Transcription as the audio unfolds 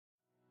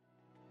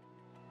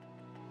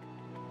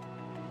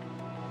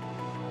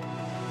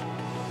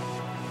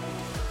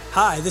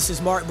Hi, this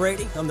is Mark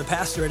Brady. I'm the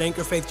pastor at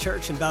Anchor Faith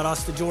Church in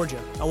Valdosta,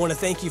 Georgia. I want to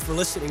thank you for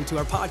listening to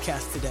our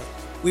podcast today.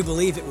 We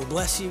believe it will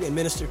bless you and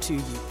minister to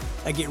you.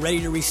 Now get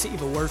ready to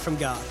receive a word from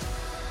God.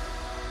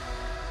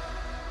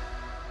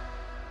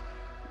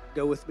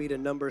 Go with me to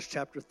Numbers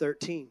chapter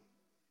 13.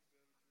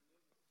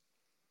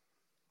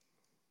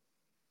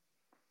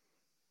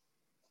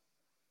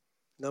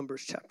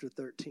 Numbers chapter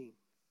 13.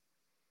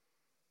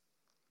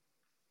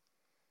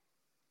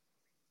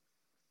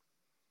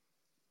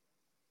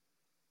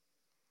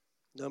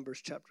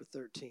 Numbers chapter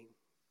 13.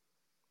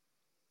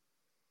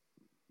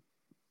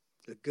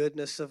 The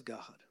goodness of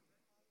God.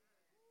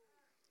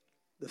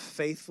 The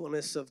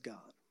faithfulness of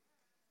God.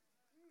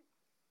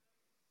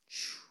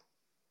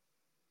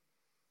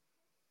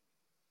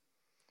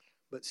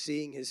 But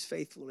seeing his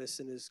faithfulness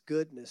and his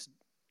goodness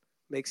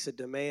makes a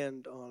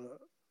demand on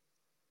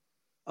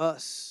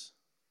us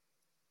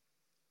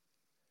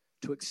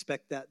to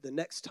expect that the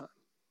next time.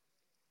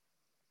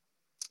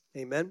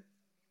 Amen.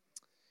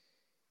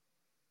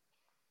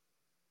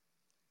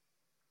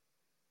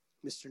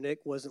 Mr. Nick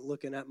wasn't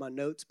looking at my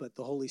notes, but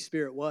the Holy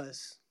Spirit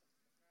was.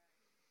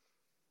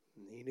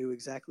 He knew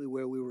exactly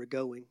where we were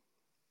going.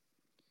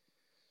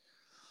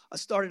 I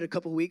started a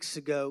couple weeks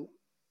ago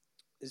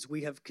as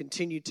we have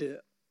continued on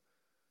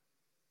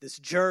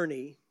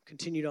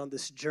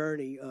this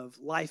journey of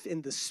life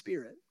in the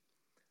Spirit,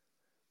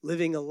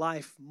 living a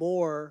life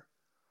more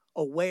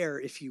aware,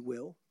 if you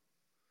will,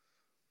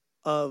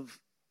 of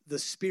the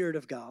Spirit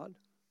of God,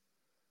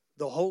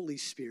 the Holy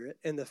Spirit,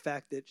 and the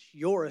fact that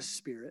you're a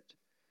spirit,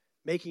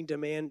 making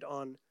demand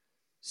on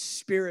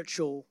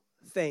spiritual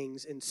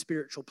things in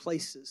spiritual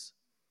places.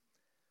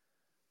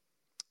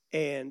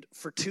 And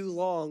for too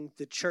long,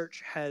 the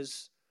church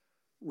has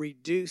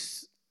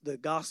reduced the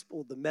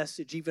gospel, the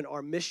message, even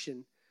our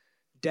mission,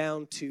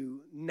 down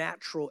to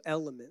natural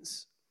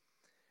elements.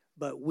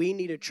 But we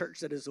need a church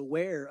that is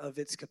aware of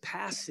its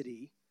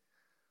capacity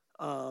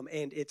and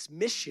its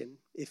mission,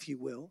 if you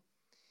will,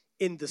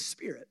 in the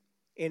Spirit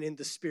and in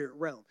the spirit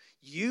realm.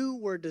 You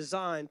were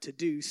designed to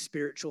do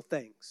spiritual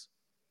things.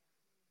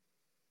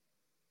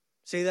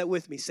 Say that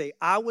with me. Say,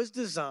 I was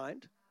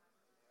designed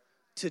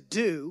to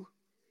do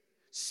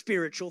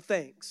spiritual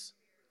things.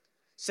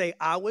 Say,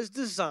 I was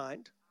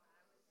designed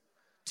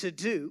to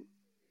do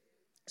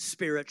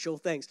spiritual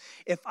things.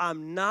 If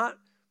I'm not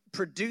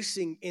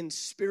producing in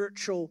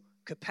spiritual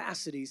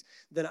capacities,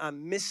 then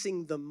I'm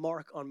missing the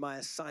mark on my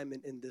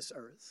assignment in this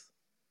earth.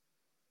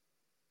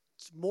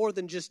 It's more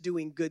than just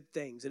doing good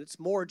things, and it's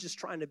more than just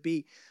trying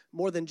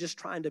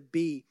to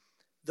be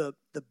the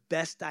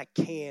best I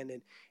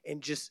can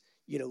and just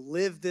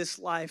live this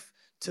life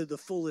to the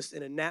fullest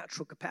in a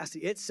natural capacity.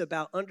 It's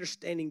about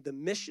understanding the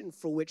mission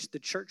for which the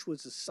church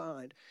was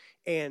assigned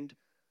and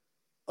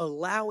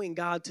allowing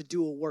God to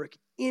do a work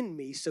in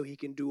me so he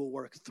can do a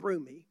work through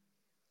me.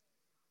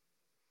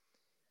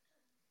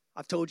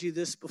 I've told you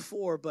this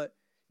before, but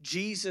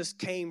Jesus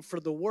came for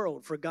the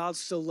world. For God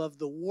so loved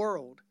the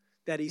world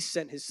that he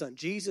sent his son.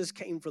 Jesus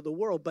came for the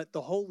world, but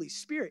the Holy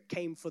Spirit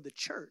came for the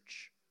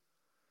church.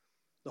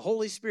 The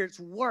Holy Spirit's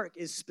work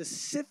is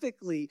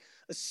specifically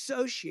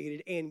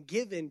associated and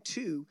given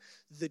to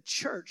the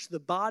church, the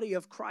body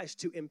of Christ,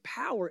 to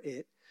empower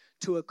it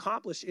to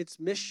accomplish its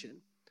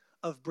mission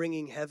of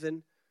bringing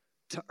heaven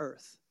to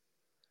earth,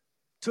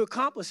 to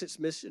accomplish its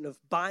mission of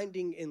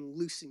binding and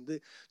loosing,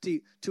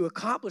 to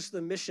accomplish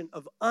the mission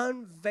of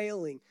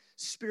unveiling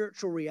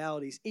spiritual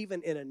realities,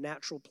 even in a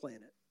natural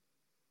planet.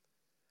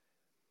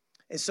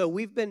 And so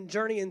we've been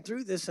journeying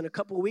through this, and a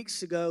couple of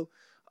weeks ago,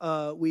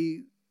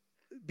 we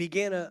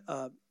began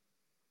a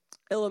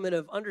element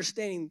of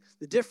understanding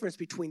the difference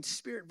between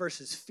spirit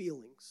versus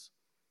feelings,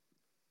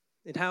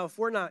 and how if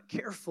we're not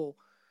careful,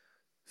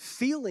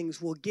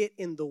 feelings will get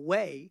in the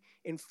way,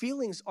 and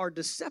feelings are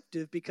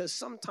deceptive because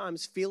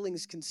sometimes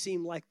feelings can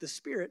seem like the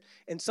Spirit,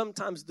 and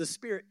sometimes the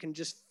Spirit can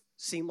just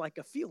seem like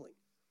a feeling.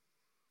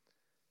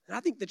 And I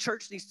think the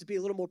church needs to be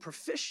a little more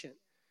proficient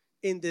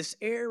in this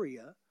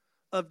area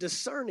of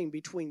discerning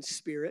between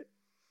spirit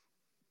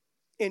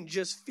and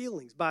just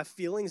feelings. By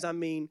feelings, I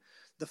mean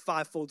the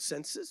fivefold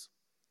senses,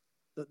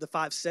 the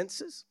five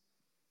senses.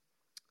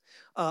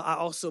 I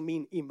also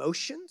mean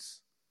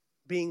emotions,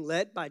 being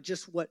led by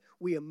just what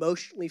we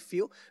emotionally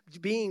feel,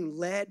 being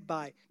led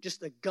by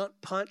just a gut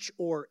punch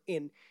or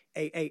in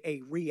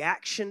a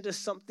reaction to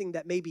something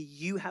that maybe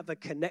you have a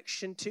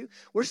connection to.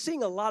 We're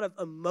seeing a lot of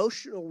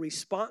emotional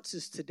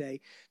responses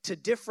today to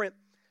different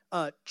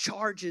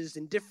charges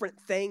and different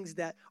things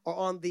that are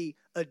on the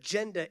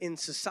agenda in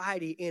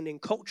society and in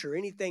culture.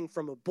 Anything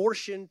from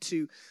abortion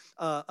to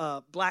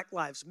Black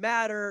Lives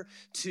Matter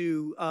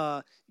to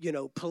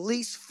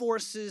police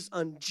forces,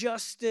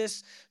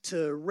 injustice,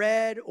 to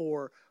red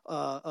or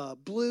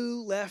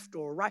blue, left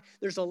or right.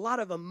 There's a lot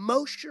of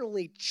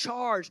emotionally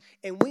charged,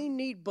 and we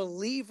need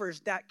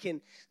believers that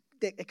can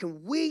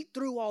weed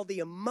through all the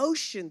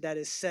emotion that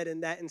is said in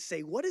that and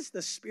say, what is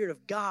the Spirit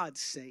of God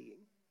saying?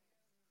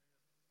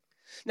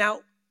 Now,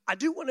 I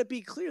do want to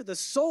be clear. The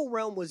soul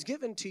realm was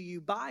given to you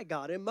by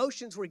God.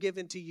 Emotions were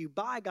given to you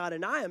by God.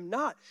 And I am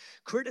not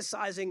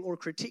criticizing or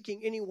critiquing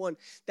anyone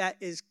that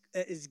is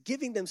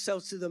giving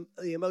themselves to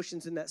the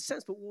emotions in that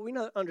sense. But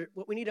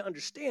what we need to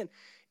understand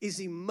is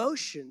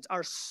emotions,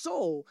 our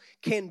soul,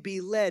 can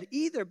be led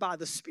either by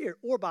the Spirit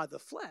or by the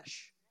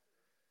flesh.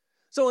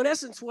 So in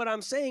essence, what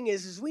I'm saying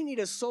is we need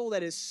a soul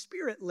that is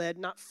Spirit-led,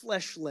 not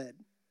flesh-led,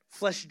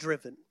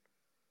 flesh-driven.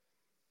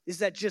 Is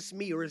that just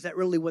me, or is that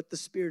really what the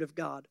Spirit of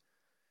God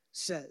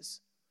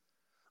says?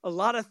 A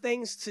lot of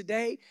things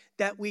today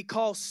that we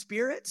call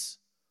spirits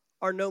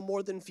are no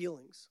more than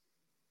feelings.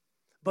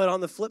 But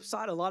on the flip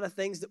side, a lot of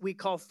things that we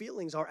call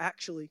feelings are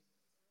actually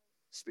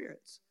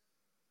spirits.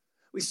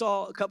 We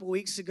saw a couple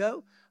weeks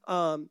ago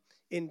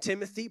in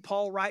Timothy,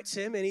 Paul writes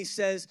him and he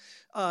says,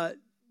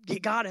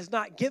 God has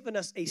not given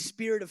us a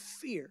spirit of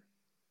fear.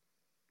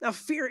 Now,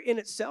 fear in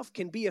itself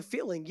can be a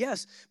feeling,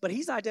 yes, but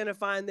he's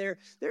identifying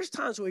there's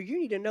times where you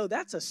need to know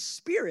that's a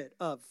spirit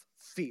of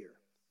fear.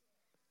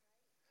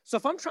 So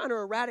if I'm trying to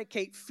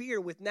eradicate fear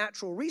with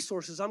natural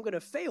resources, I'm going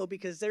to fail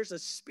because there's a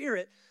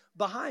spirit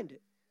behind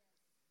it.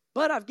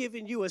 But I've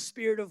given you a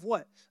spirit of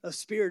what? A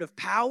spirit of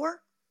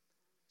power,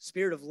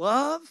 spirit of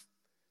love,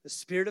 a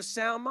spirit of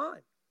sound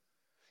mind.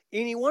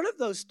 Any one of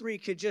those three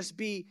could just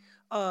be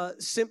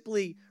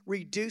simply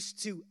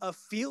reduced to a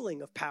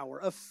feeling of power,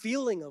 a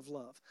feeling of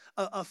love,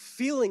 a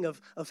feeling of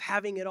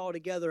having it all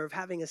together, of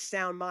having a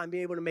sound mind,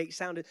 being able to make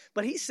sound.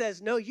 But he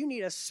says, no, you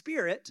need a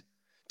spirit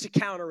to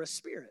counter a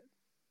spirit.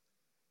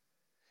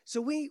 So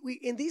we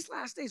in these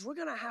last days, we're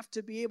going to have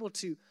to be able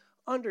to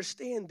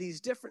understand these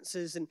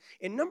differences. And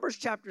in Numbers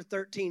chapter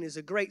 13 is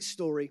a great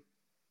story.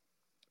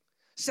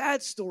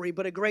 Sad story,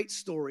 but a great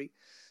story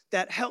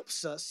that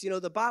helps us. You know,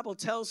 the Bible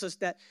tells us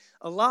that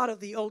a lot of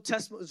the Old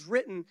Testament was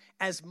written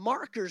as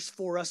markers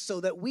for us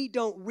so that we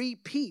don't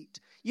repeat.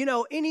 You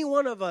know, any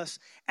one of us,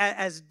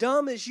 as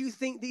dumb as you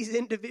think these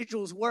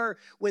individuals were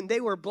when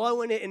they were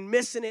blowing it and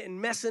missing it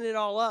and messing it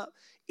all up,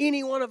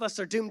 any one of us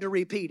are doomed to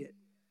repeat it.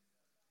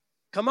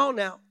 Come on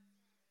now.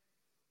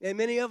 And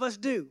many of us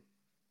do.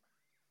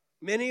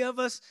 Many of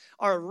us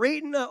are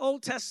reading the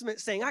Old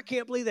Testament saying, I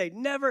can't believe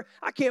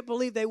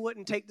they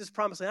wouldn't take this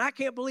promised land. I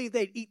can't believe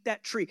they'd eat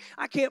that tree.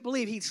 I can't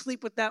believe he'd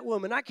sleep with that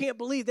woman. I can't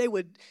believe they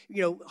would,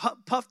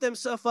 puff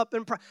themselves up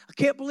in pride. I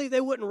can't believe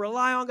they wouldn't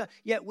rely on God.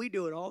 Yet we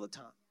do it all the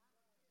time.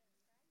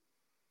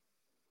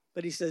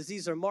 But he says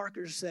these are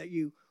markers that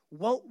you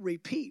won't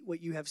repeat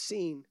what you have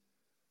seen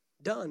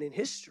done in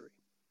history.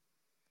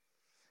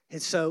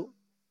 And so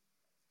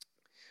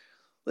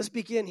let's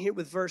begin here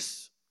with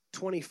verse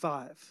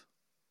 25.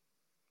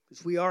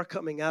 Because we are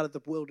coming out of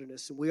the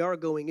wilderness and we are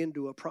going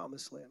into a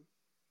promised land.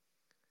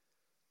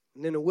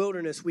 And in a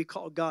wilderness, we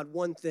call God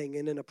one thing.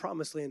 And in a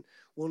promised land,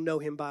 we'll know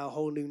him by a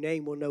whole new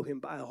name. We'll know him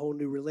by a whole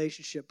new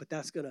relationship. But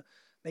that's going to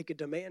make a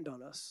demand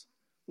on us.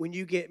 When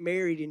you get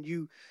married and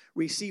you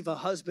receive a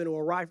husband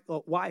or a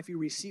wife, you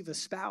receive a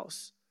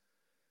spouse.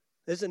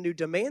 There's a new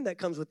demand that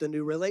comes with a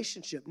new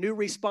relationship. New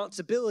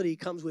responsibility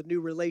comes with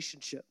new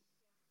relationship.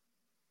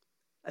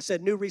 I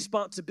said new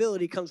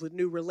responsibility comes with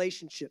new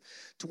relationship.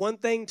 It's one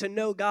thing to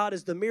know God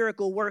as the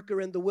miracle worker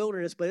in the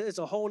wilderness, but it's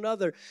a whole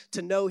nother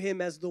to know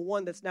him as the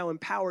one that's now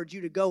empowered you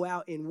to go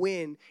out and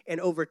win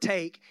and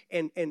overtake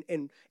and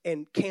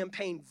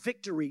campaign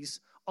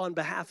victories on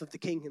behalf of the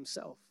King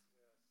himself.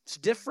 It's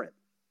different.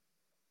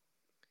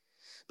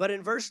 But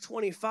in verse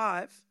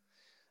 25,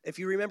 if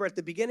you remember at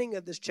the beginning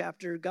of this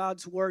chapter,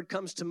 God's word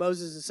comes to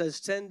Moses and says,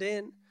 send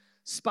in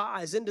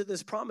spies into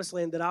this promised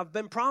land that I've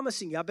been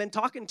promising you. I've been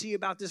talking to you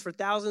about this for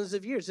thousands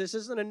of years. This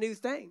isn't a new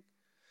thing.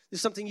 This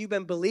is something you've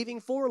been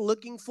believing for,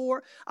 looking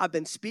for. I've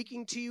been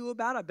speaking to you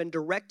about. I've been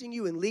directing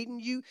you and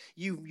leading you.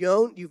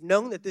 You've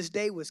known that this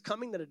day was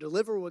coming, that a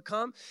deliverer would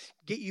come,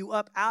 get you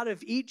up out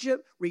of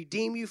Egypt,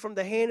 redeem you from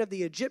the hand of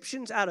the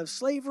Egyptians, out of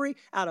slavery,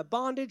 out of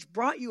bondage,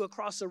 brought you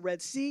across the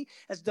Red Sea,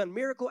 has done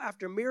miracle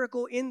after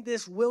miracle in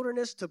this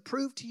wilderness to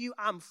prove to you,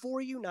 I'm for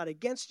you, not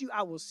against you.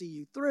 I will see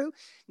you through.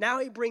 Now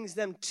he brings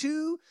them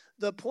to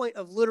the point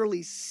of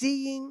literally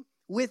seeing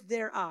with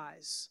their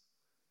eyes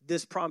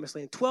this promised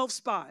land. 12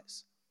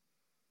 spies.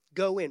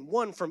 Go in,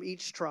 one from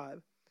each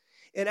tribe.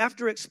 And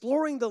after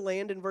exploring the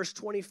land in verse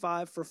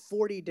 25 for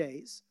 40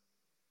 days,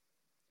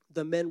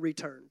 the men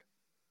returned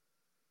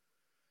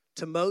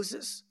to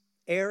Moses,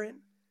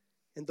 Aaron,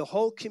 and the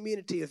whole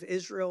community of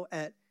Israel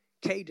at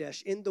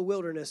Kadesh in the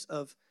wilderness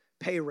of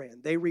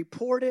Paran. They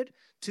reported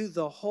to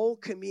the whole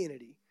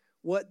community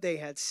what they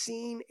had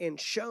seen and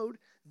showed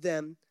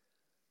them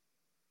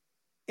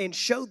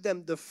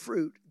the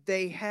fruit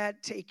they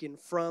had taken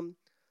from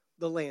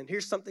the land.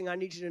 Here's something I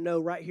need you to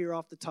know right here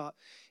off the top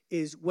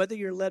is whether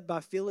you're led by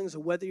feelings or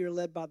whether you're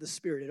led by the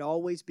Spirit, it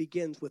always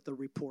begins with a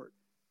report.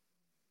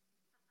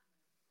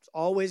 It's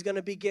always going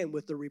to begin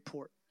with the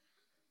report.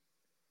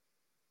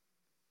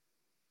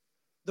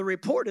 The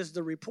report is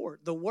the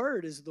report. The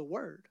word is the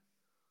word.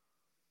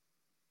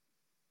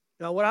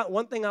 Now,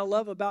 one thing I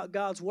love about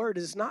God's word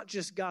is not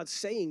just God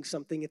saying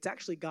something, it's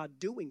actually God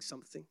doing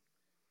something.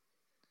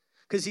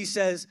 Because he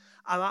says,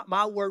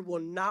 my word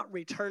will not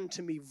return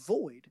to me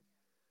void.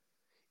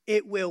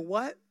 it will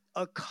what?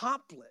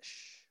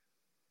 Accomplish.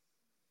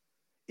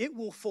 It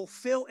will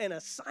fulfill an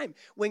assignment.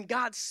 When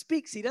God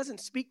speaks, he doesn't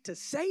speak to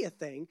say a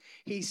thing.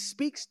 He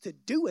speaks to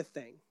do a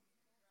thing.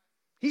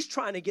 He's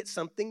trying to get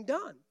something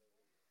done.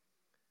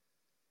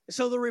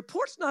 So the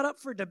report's not up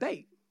for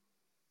debate.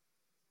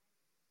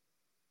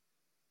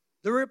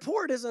 The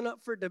report isn't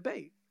up for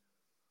debate.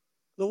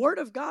 The word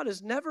of God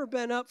has never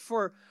been up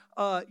for,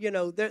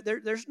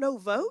 there's no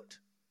vote,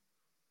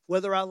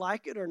 whether I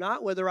like it or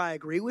not, whether I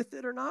agree with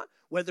it or not,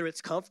 whether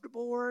it's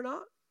comfortable or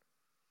not.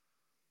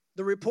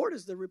 The report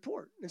is the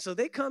report. And so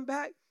they come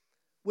back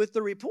with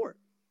the report.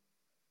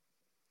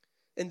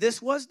 And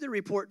this was the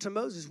report to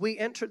Moses. We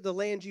entered the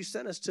land you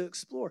sent us to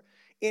explore.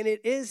 And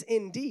it is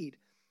indeed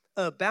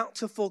a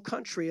bountiful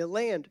country, a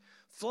land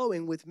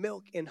flowing with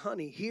milk and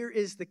honey. Here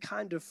is the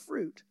kind of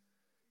fruit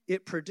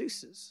it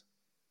produces.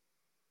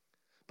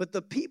 But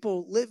the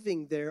people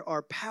living there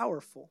are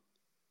powerful,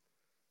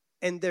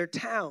 and their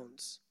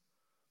towns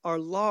are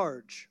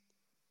large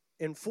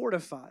and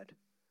fortified.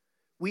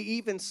 We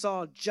even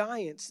saw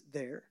giants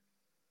there,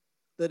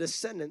 the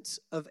descendants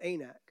of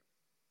Anak.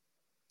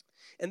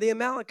 And the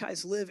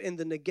Amalekites live in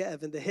the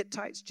Negev, and the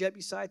Hittites,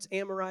 Jebusites,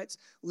 Amorites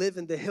live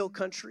in the hill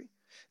country.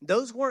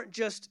 Those weren't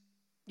just,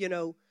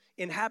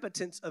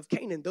 inhabitants of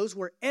Canaan. Those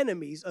were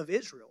enemies of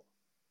Israel.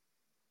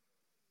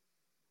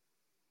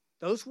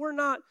 Those were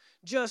not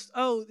just,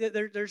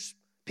 there's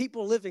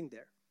people living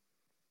there.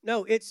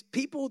 No, it's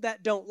people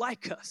that don't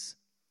like us.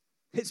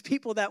 It's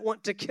people that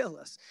want to kill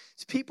us.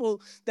 It's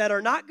people that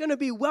are not going to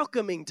be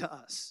welcoming to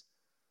us.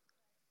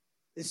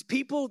 It's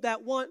people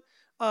that want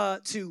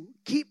to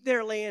keep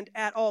their land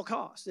at all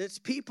costs. It's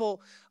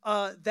people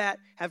that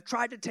have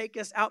tried to take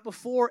us out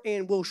before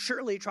and will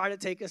surely try to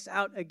take us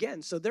out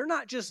again. So they're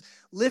not just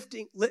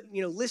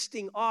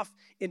listing off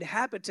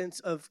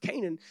inhabitants of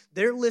Canaan.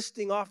 They're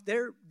listing off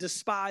their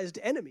despised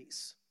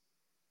enemies.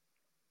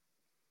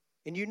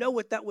 And you know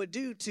what that would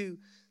do to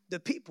the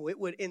people? It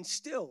would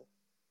instill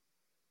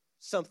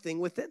something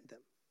within them.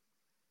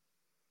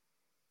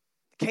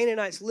 The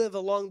Canaanites live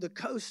along the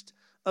coast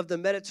of the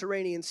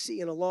Mediterranean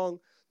Sea and along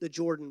the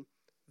Jordan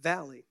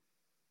Valley.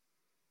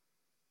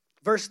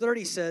 Verse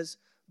 30 says,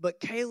 but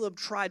Caleb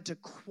tried to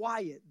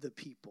quiet the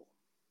people.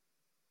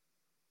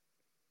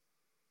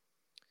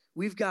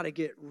 We've got to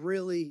get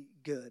really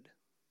good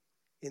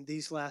in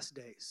these last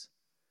days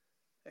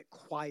at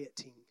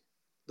quieting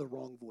the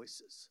wrong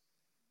voices.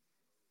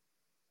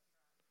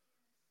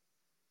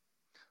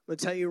 I'm going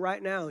to tell you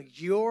right now,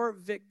 your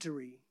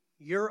victory,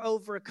 your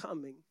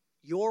overcoming,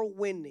 your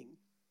winning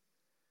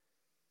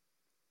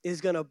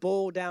is going to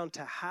boil down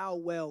to how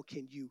well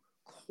can you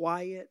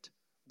quiet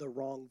the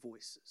wrong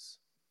voices.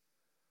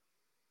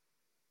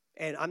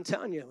 And I'm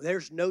telling you,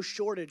 there's no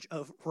shortage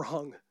of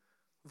wrong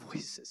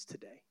voices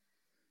today.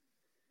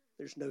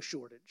 There's no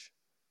shortage.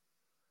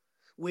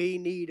 We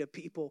need a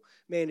people.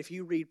 Man, if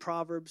you read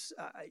Proverbs,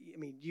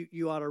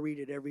 you ought to read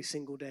it every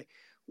single day.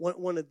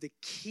 One of the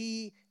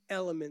key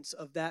elements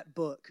of that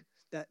book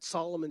that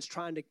Solomon's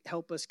trying to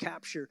help us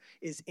capture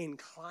is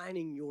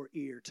inclining your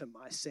ear to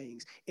my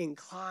sayings.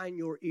 Incline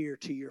your ear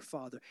to your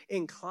Father.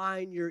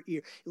 Incline your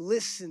ear.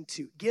 Listen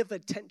to, give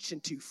attention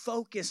to,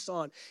 focus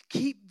on,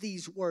 keep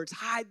these words,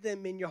 hide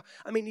them in your,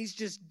 he's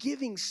just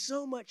giving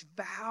so much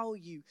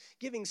value,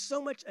 giving so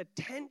much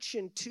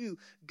attention to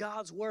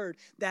God's word,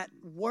 that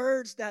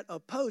words that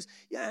oppose.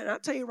 Yeah, and I'll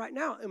tell you right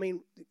now, the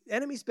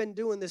enemy's been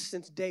doing this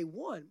since day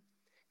one.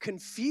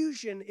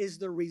 Confusion is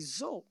the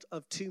result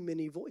of too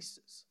many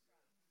voices.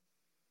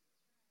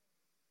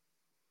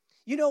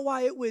 You know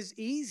why it was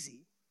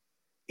easy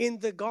in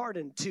the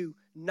garden to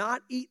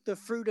not eat the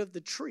fruit of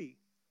the tree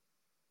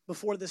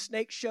before the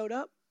snake showed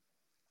up?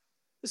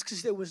 It's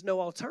because there was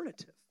no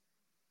alternative.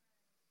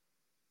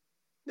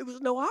 There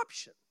was no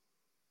option.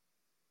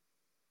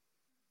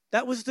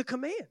 That was the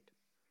command.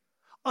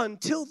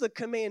 Until the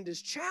command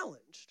is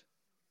challenged.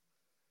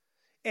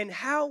 And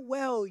how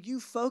well you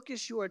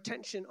focus your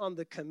attention on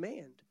the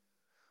command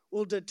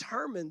will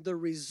determine the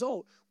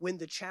result when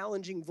the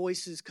challenging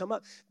voices come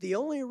up. The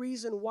only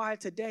reason why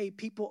today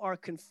people are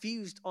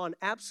confused on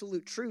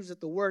absolute truths that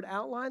the word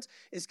outlines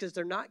is because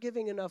they're not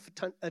giving enough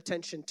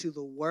attention to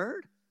the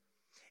word.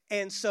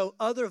 And so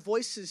other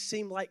voices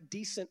seem like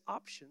decent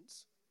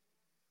options.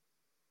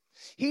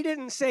 He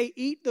didn't say,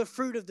 eat the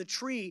fruit of the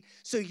tree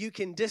so you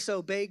can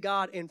disobey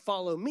God and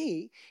follow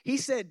me. He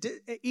said,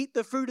 eat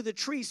the fruit of the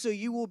tree so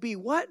you will be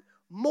what?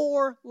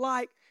 More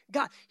like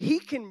God. He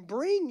can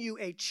bring you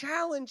a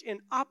challenge and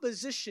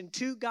opposition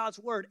to God's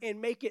word and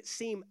make it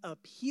seem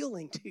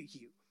appealing to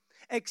you,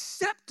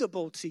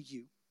 acceptable to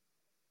you,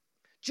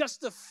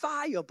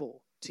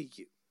 justifiable to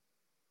you.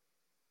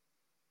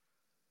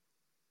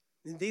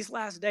 In these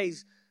last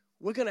days,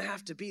 we're going to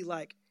have to be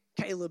like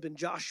Caleb and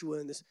Joshua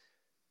in this.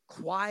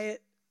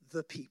 Quiet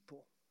the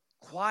people,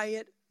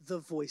 quiet the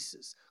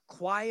voices,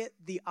 quiet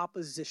the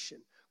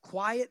opposition,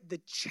 quiet the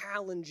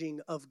challenging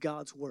of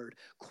God's word,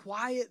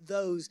 quiet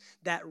those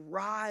that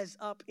rise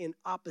up in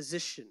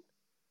opposition.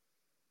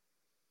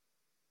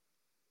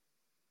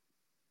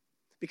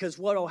 Because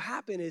what will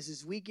happen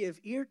is we give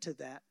ear to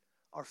that,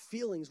 our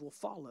feelings will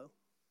follow.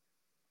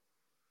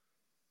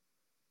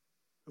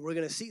 And we're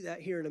going to see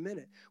that here in a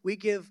minute. We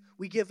give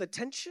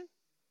attention.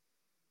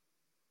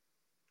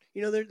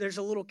 You know, there's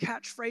a little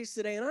catchphrase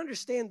today, and I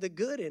understand the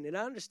good in it.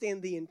 I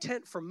understand the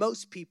intent for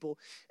most people,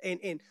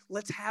 and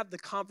let's have the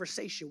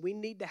conversation. We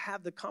need to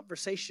have the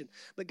conversation.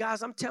 But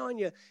guys, I'm telling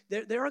you,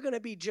 there are going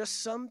to be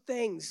just some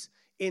things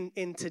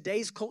in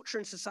today's culture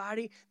and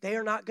society. They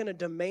are not going to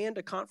demand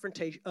a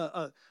conversation.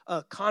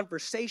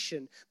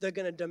 They're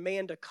going to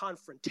demand a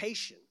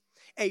confrontation.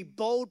 A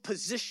bold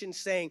position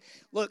saying,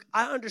 look,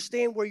 I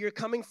understand where you're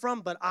coming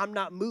from, but I'm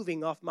not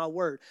moving off my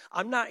word.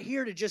 I'm not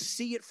here to just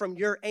see it from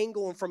your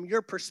angle and from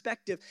your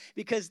perspective,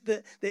 because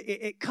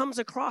it comes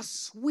across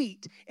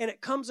sweet and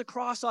it comes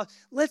across,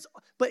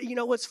 but you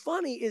know, what's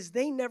funny is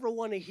they never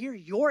want to hear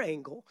your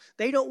angle.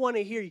 They don't want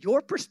to hear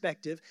your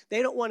perspective.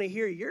 They don't want to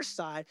hear your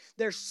side.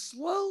 They're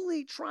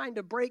slowly trying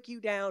to break you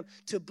down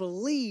to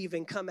believe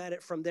and come at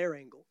it from their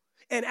angle.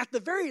 And at the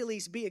very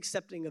least, be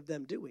accepting of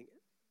them doing it.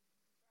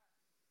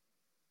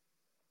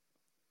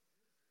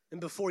 And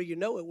before you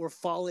know it, we're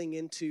falling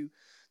into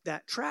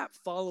that trap,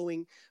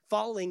 falling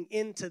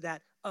into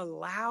that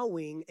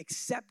allowing,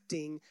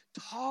 accepting,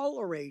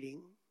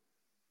 tolerating.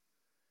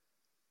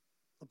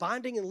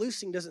 Binding and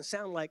loosing doesn't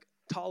sound like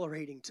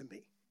tolerating to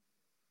me.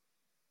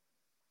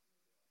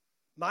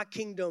 My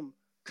kingdom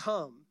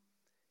come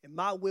and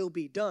my will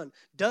be done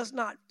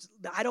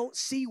I don't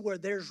see where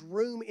there's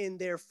room in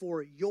there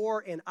for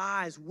your and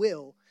I's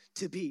will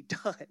to be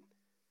done.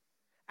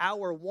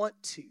 Our want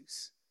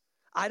tos.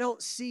 I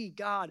don't see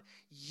God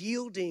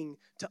yielding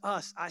to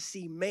us. I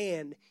see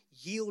man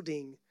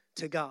yielding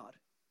to God.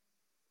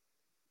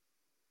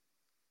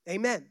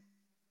 Amen.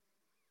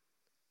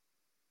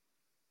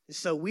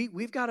 So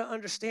we've got to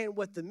understand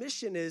what the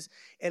mission is.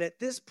 And at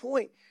this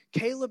point,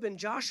 Caleb and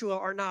Joshua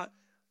are not,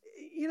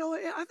 you know,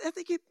 I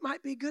think it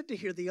might be good to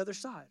hear the other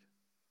side.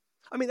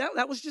 I mean,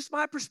 that was just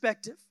my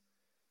perspective.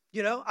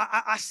 You know,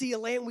 I see a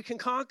land we can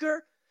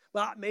conquer.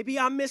 Well, maybe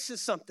I'm missing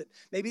something.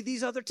 Maybe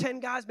these other 10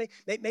 guys,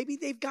 maybe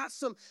they've got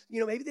some, you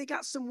know, maybe they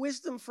got some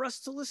wisdom for us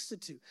to listen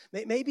to.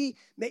 Maybe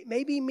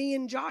me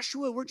and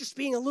Joshua, we're just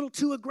being a little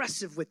too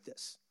aggressive with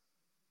this.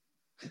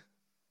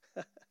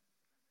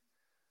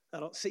 I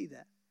don't see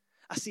that.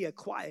 I see a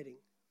quieting.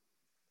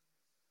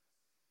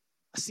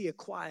 I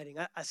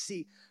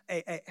see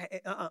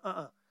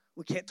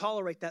we can't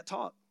tolerate that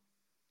talk.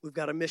 We've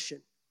got a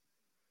mission.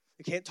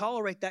 We can't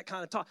tolerate that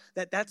kind of talk.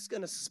 That's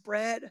going to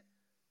spread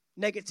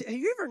negative. Have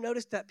you ever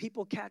noticed that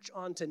people catch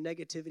on to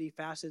negativity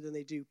faster than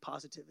they do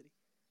positivity?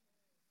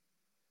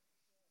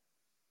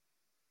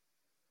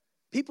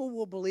 People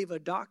will believe a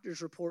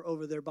doctor's report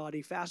over their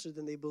body faster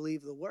than they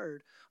believe the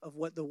word of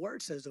what the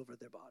word says over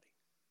their body.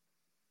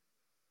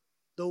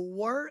 The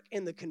work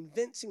and the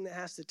convincing that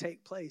has to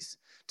take place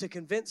to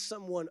convince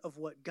someone of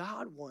what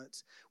God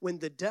wants, when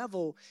the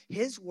devil,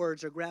 his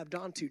words are grabbed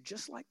onto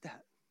just like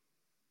that.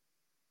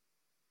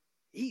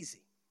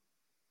 Easy.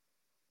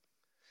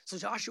 So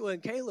Joshua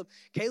and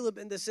Caleb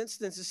in this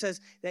instance, it says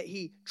that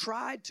he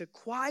tried to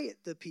quiet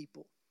the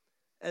people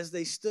as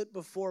they stood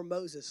before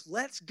Moses.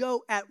 Let's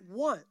go at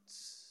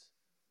once.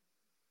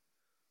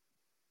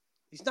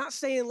 He's not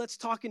saying let's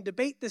talk and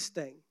debate this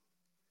thing.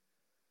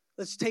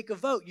 Let's take a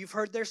vote. You've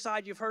heard their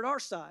side, you've heard our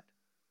side.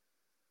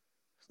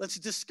 Let's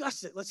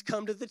discuss it. Let's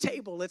come to the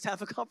table. Let's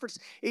have a conference.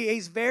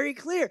 He's very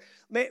clear.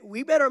 Man,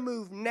 we better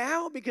move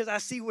now because I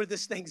see where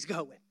this thing's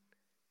going.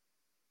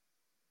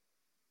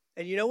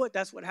 And you know what?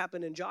 That's what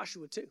happened in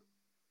Joshua too.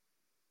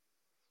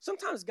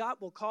 Sometimes God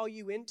will call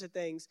you into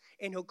things,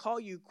 and he'll call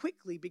you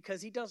quickly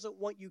because he doesn't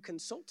want you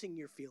consulting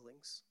your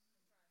feelings.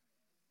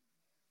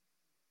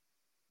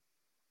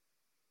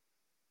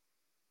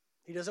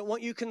 He doesn't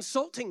want you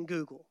consulting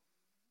Google.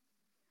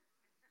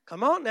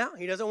 Come on now.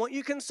 He doesn't want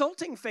you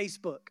consulting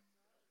Facebook.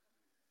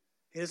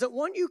 He doesn't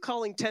want you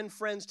calling 10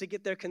 friends to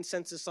get their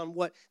consensus on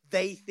what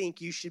they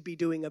think you should be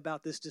doing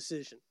about this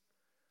decision.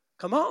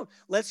 Come on,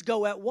 let's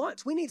go at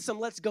once. We need some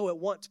let's go at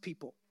once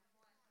people.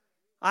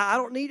 I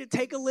don't need to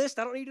take a list.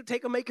 I don't need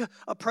to make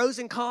a pros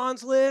and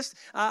cons list.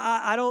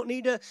 I don't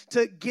need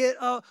to get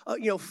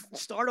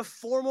start a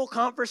formal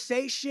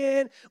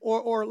conversation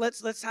or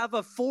let's have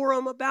a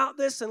forum about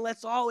this and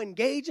let's all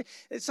engage.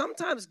 And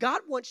sometimes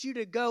God wants you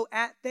to go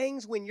at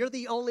things when you're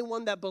the only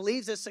one that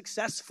believes it's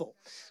successful.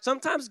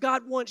 Sometimes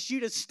God wants you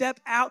to step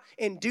out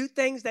and do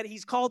things that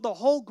he's called the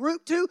whole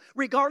group to,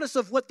 regardless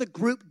of what the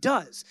group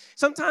does.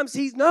 Sometimes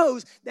he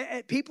knows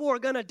that people are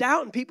going to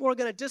doubt and people are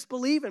going to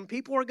disbelieve and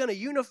people are going to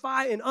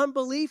unify in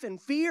unbelief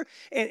and fear,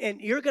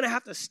 and you're going to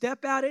have to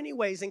step out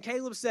anyways. And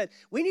Caleb said,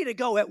 we need to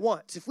go at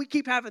once. If we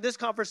keep having this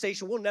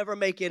conversation, we'll never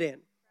make it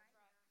in.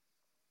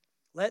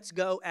 Let's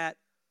go at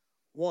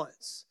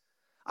once.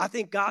 I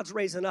think God's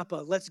raising up a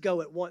let's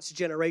go at once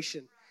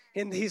generation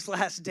in these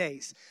last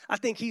days. I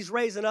think he's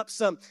raising up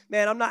some,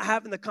 man, I'm not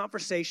having the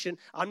conversation.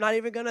 I'm not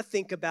even going to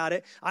think about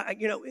it.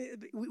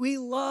 We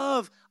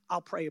love,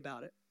 I'll pray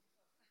about it.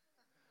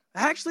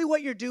 Actually,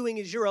 what you're doing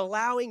is you're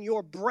allowing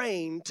your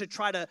brain to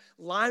try to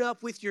line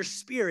up with your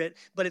spirit,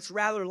 but it's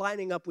rather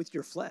lining up with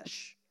your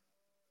flesh.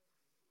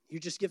 You're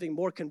just giving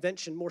more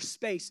convention, more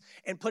space,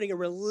 and putting a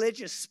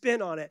religious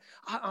spin on it.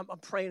 I'm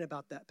praying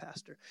about that,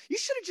 Pastor. You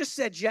should have just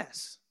said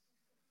yes.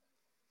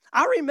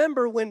 I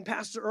remember when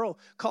Pastor Earl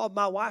called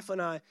my wife and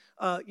I,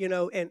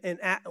 and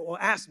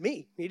asked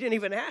me. He didn't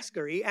even ask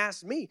her. He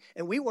asked me,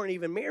 and we weren't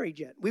even married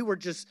yet. We were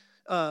just,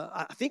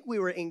 I think we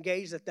were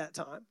engaged at that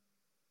time.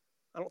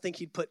 I don't think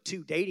he'd put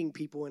two dating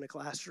people in a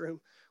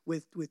classroom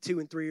with 2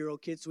 and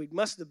 3-year-old kids, so we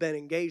must have been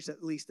engaged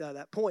at least at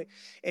that point.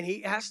 And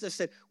he asked us,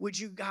 said, would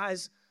you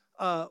guys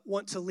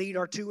want to lead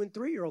our 2 and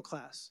 3-year-old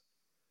class?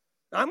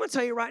 Now, I'm going to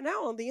tell you right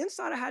now, on the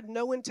inside, I had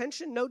no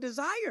intention, no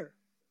desire.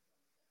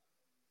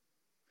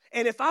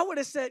 And if I would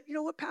have said, you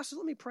know what, Pastor,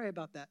 let me pray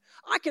about that.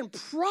 I can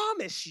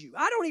promise you,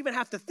 I don't even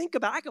have to think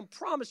about it. I can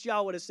promise you I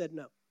would have said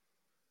no.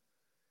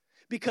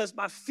 Because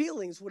my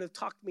feelings would have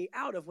talked me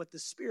out of what the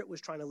Spirit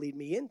was trying to lead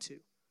me into.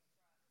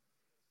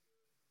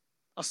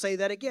 I'll say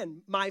that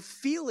again. My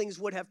feelings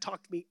would have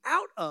talked me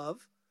out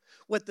of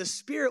what the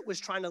Spirit was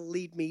trying to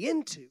lead me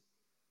into.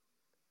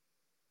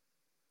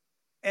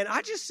 And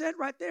I just said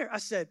right there, I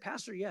said,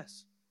 Pastor,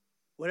 yes,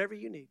 whatever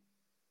you need.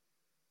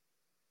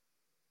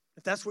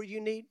 If that's where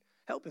you need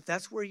help, if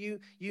that's where you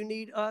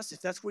need us,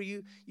 if that's where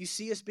you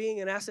see us being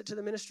an asset to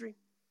the ministry,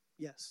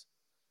 yes.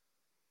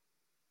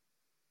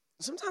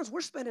 Sometimes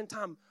we're spending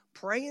time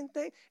praying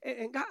things.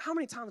 And God, how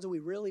many times are we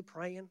really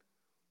praying?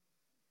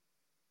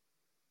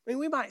 I mean,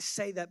 we might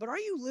say that, but are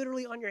you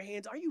literally on your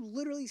hands? Are you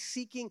literally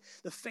seeking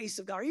the face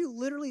of God? Are you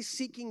literally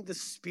seeking the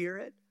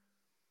Spirit?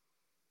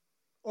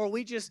 Or are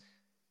we just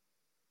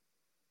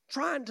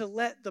trying to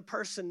let the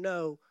person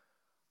know,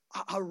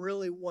 I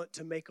really want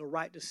to make a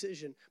right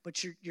decision,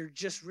 but you're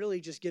just really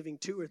just giving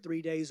 2 or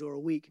 3 days or a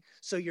week,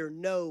 so your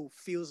no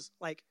feels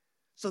like,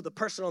 so the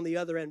person on the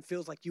other end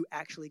feels like you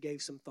actually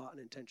gave some thought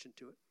and intention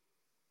to it.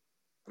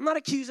 I'm not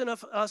accusing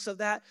us of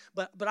that,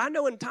 but I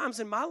know in times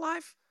in my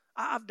life,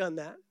 I've done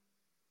that.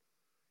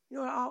 You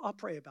know what, I'll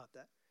pray about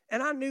that.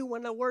 And I knew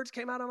when the words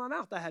came out of my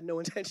mouth, I had no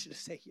intention to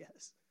say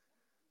yes.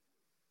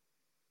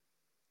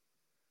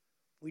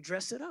 We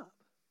dress it up.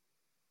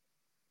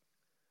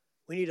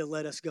 We need to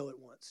let us go at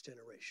once,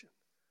 generation.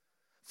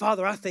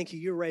 Father, I thank you.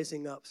 You're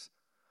raising up.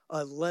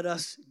 Let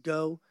us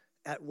go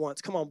at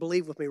once. Come on,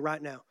 believe with me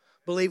right now.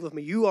 Believe with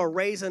me. You are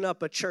raising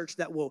up a church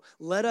that will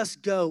let us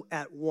go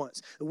at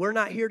once. We're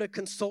not here to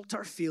consult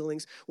our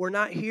feelings. We're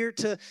not here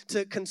to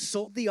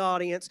consult the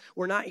audience.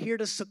 We're not here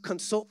to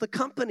consult the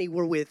company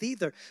we're with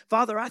either.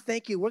 Father, I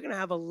thank you. We're going to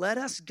have a let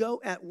us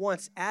go at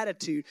once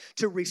attitude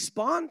to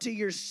respond to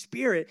your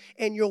Spirit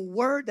and your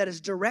word that is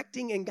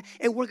directing.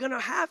 And we're going to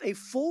have a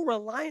full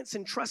reliance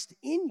and trust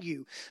in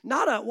you.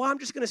 Not I'm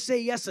just going to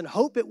say yes and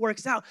hope it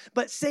works out,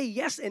 but say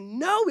yes and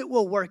know it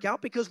will work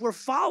out because we're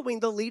following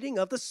the leading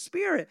of the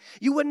Spirit.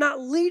 You would not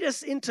lead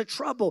us into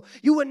trouble.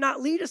 You would not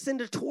lead us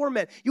into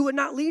torment. You would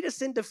not lead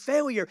us into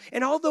failure.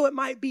 And although it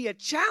might be a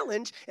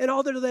challenge and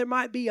although there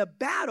might be a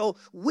battle,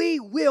 we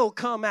will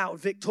come out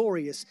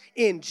victorious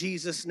in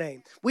Jesus'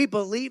 name. We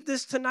believe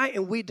this tonight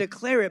and we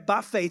declare it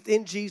by faith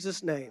in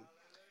Jesus' name.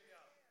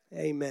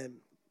 Amen.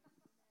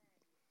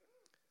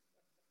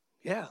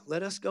 Yeah,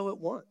 let us go at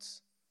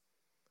once.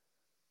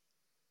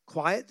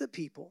 Quiet the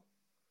people.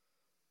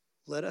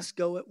 Let us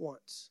go at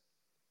once.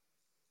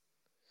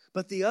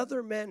 But the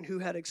other men who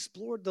had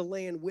explored the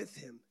land with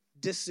him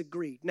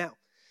disagreed. Now,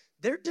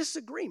 their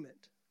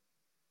disagreement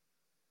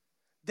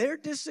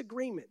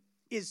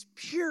is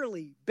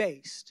purely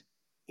based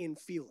in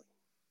feeling.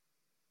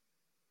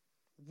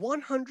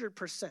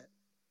 100%.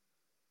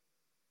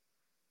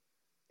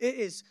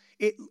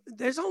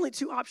 There's only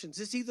 2 options.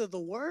 It's either the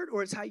word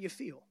or it's how you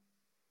feel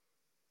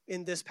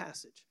in this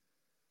passage.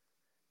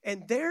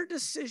 And their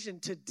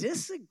decision to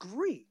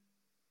disagree,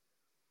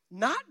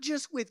 not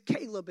just with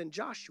Caleb and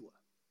Joshua,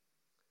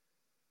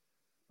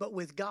 but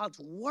with God's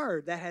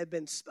word that had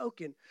been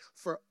spoken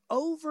for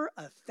over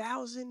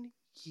 1,000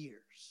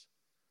 years.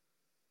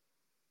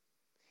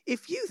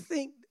 If you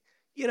think,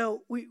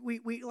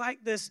 we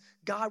like this,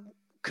 God,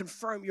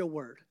 confirm your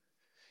word.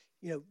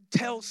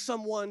 Tell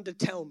someone to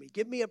tell me.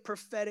 Give me a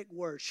prophetic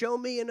word. Show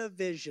me in a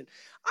vision.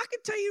 I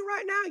can tell you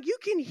right now, you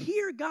can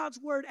hear God's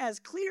word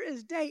as clear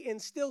as day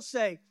and still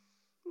say,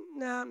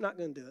 nah, I'm not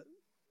going to do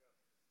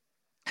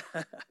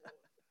it.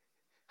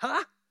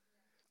 Huh?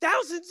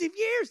 Thousands of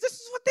years. This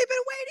is what they've been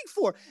waiting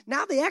for.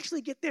 Now they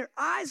actually get their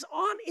eyes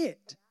on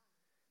it.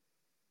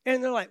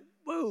 And they're like,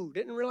 whoa,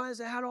 didn't realize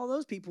they had all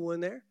those people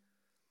in there.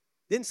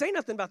 Didn't say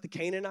nothing about the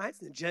Canaanites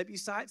and the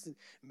Jebusites and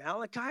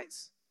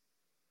Amalekites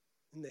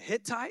and the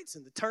Hittites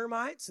and the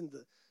Termites and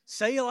the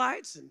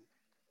Saelites. And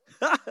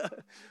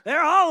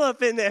they're all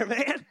up in there,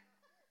 man.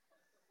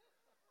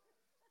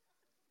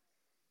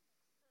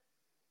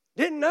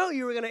 Didn't know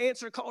you were going to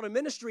answer a call to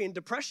ministry and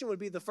depression would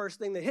be the first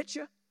thing that hit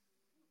you.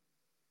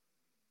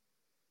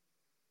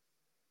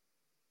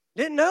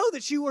 Didn't know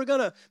that you were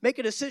going to make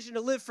a decision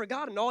to live for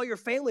God and all your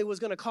family was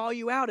going to call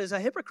you out as a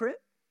hypocrite.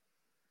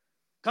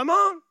 Come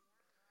on.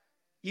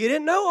 You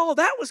didn't know all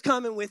that was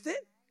coming with it.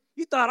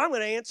 You thought, I'm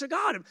going to answer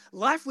God.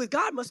 Life with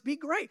God must be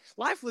great.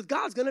 Life with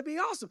God's going to be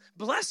awesome.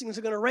 Blessings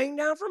are going to rain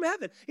down from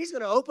heaven. He's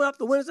going to open up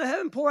the windows of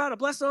heaven, pour out a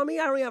blessing on me.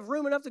 I don't even have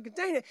room enough to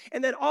contain it.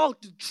 And then all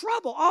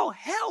trouble, all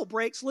hell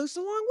breaks loose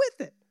along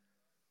with it.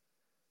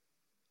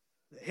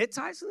 The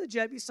Hittites and the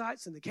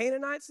Jebusites and the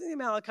Canaanites and the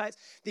Amalekites.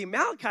 The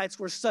Amalekites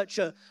were such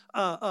a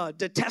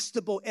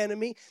detestable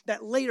enemy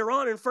that later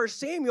on in 1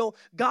 Samuel,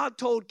 God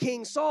told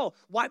King Saul,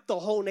 wipe the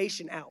whole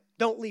nation out.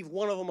 Don't leave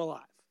one of them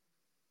alive.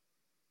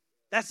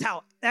 That's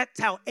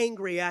how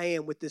angry I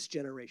am with this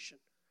generation,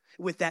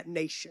 with that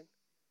nation.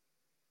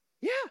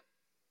 Yeah.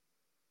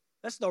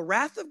 That's the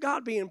wrath of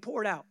God being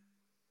poured out.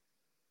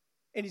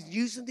 And he's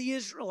using the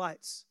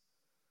Israelites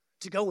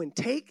to go and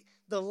take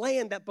the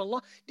land that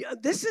belongs.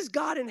 This is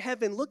God in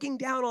heaven looking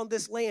down on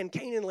this land,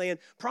 Canaan land,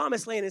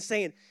 promised land, and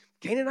saying,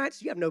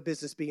 Canaanites, you have no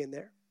business being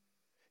there.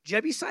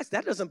 Jebusites,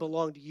 that doesn't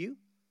belong to you.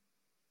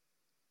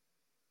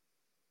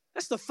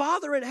 That's the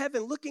Father in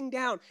heaven looking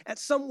down at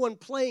someone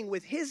playing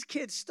with his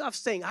kids' stuff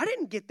saying, I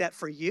didn't get that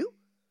for you.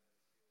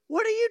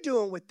 What are you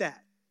doing with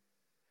that?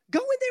 Go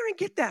in there and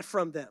get that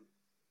from them.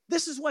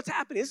 This is what's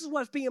happening. This is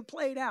what's being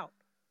played out.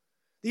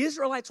 The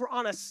Israelites were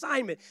on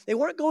assignment. They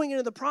weren't going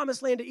into the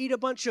promised land to eat a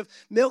bunch of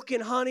milk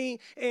and honey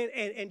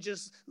and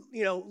just,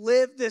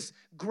 live this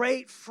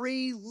great,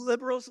 free,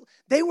 liberal.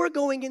 They were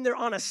going in there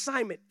on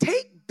assignment.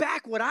 Take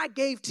back what I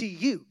gave to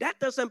you. That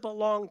doesn't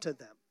belong to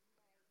them.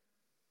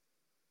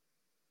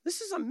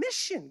 This is a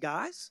mission,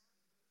 guys.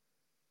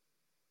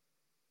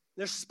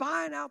 They're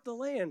spying out the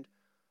land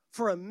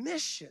for a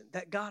mission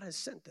that God has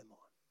sent them on.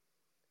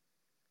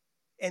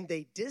 And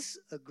they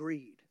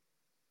disagreed.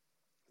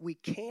 We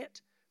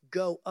can't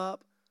go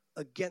up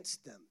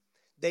against them.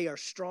 They are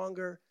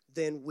stronger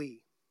than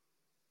we.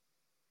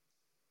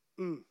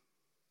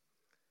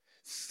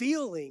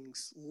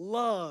 Feelings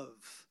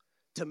love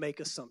to make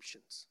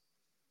assumptions.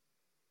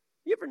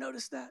 You ever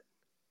notice that?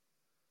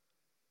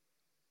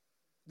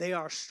 They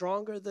are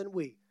stronger than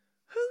we.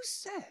 Who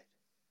said?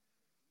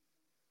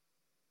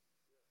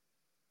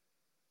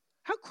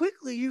 How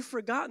quickly you've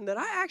forgotten that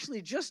I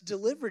actually just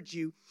delivered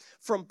you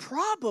from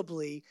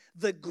probably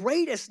the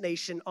greatest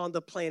nation on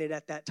the planet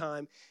at that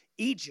time,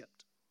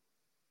 Egypt.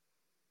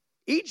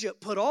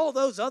 Egypt put all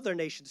those other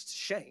nations to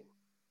shame.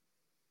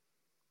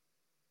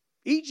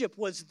 Egypt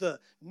was the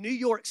New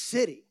York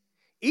City.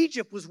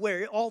 Egypt was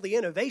where all the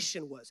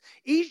innovation was.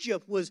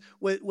 Egypt was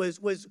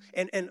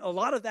and a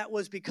lot of that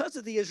was because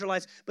of the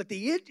Israelites. But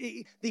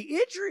the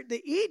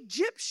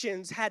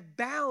Egyptians had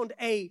bound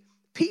a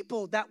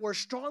people that were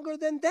stronger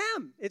than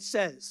them, it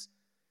says.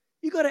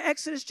 You go to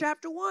Exodus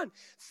chapter 1.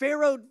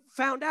 Pharaoh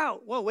found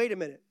out, whoa, wait a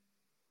minute.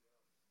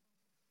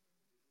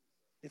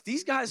 If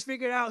these guys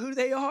figured out who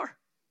they are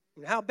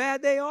and how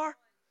bad they are,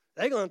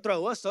 they're going to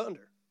throw us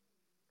under.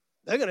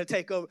 They're going to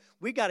take over.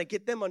 We got to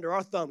get them under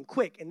our thumb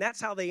quick. And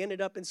that's how they ended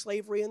up in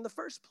slavery in the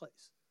first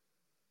place.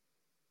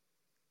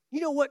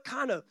 You know what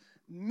kind of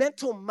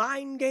mental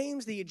mind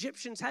games the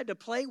Egyptians had to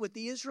play with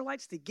the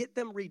Israelites to get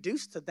them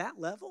reduced to that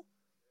level?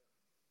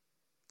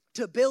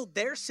 To build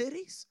their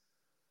cities?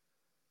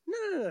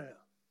 No.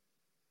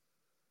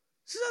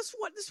 So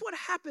this is what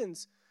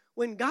happens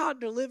when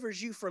God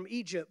delivers you from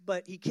Egypt,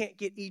 but he can't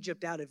get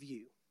Egypt out of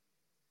you.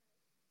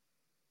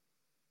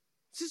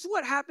 This is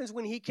what happens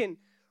when he can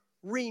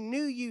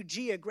renew you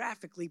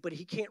geographically, but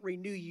he can't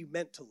renew you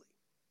mentally.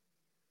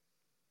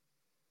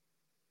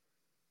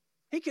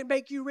 He can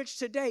make you rich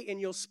today and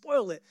you'll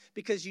spoil it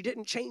because you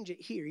didn't change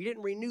it here. You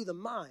didn't renew the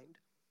mind.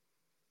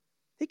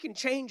 He can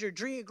change your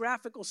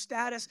geographical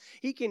status.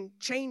 He can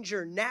change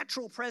your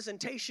natural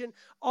presentation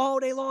all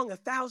day long,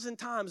 1,000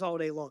 times all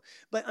day long.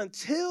 But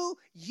until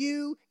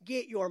you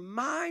get your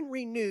mind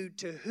renewed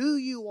to who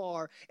you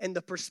are and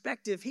the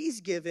perspective he's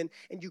given,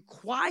 and you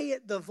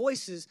quiet the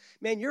voices,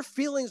 man, your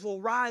feelings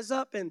will rise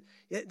up. And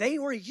they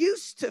were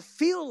used to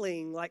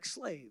feeling like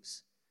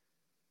slaves.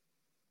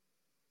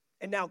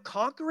 And now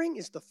conquering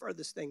is the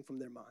furthest thing from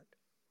their mind.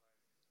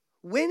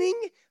 Winning,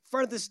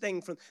 furthest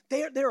thing from,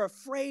 they're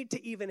afraid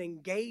to even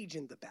engage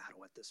in the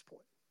battle at this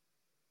point.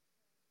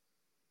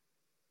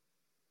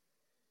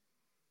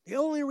 The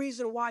only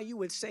reason why you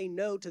would say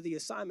no to the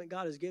assignment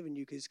God has given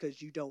you is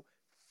because you don't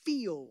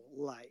feel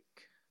like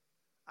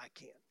I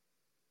can.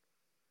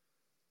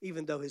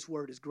 Even though his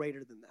word is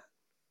greater than that.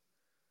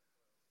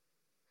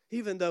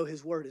 Even though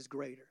his word is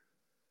greater.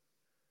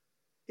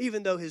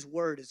 Even though his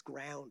word is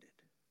grounded.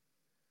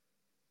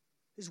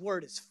 His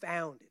word is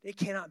founded. It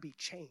cannot be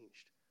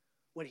changed.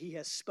 What he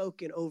has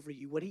spoken over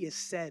you, what he has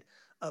said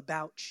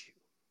about you.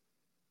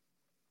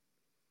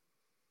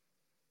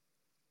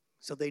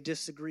 So they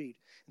disagreed.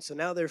 And so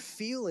now their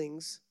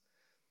feelings,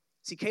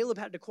 see, Caleb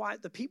had to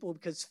quiet the people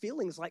because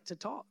feelings like to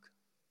talk.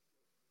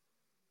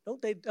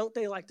 Don't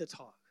they like to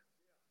talk?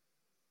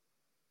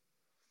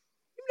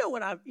 You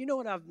know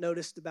what I've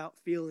noticed about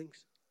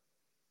feelings?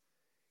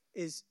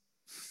 Is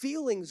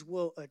feelings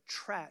will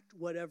attract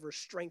whatever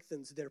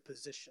strengthens their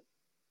position.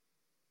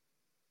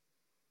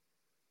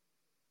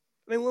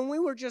 I mean, when we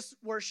were just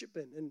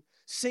worshiping and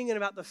singing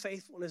about the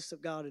faithfulness of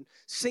God and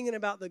singing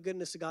about the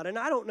goodness of God, and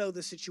I don't know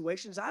the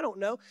situations, I don't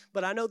know,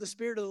 but I know the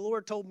Spirit of the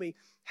Lord told me,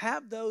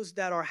 have those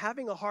that are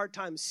having a hard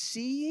time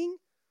seeing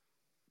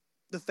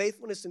the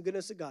faithfulness and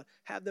goodness of God,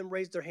 have them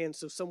raise their hands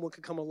so someone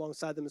can come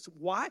alongside them.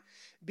 Why?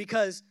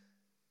 Because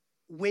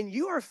when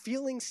you are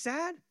feeling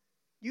sad,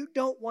 you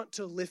don't want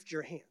to lift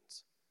your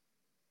hands.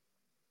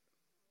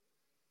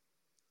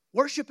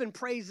 Worship and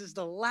praise is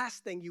the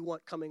last thing you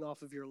want coming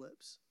off of your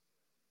lips.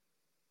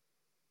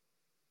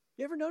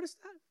 You ever notice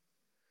that?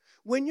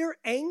 When you're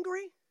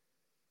angry,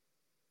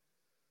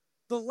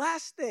 the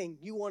last thing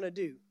you want to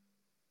do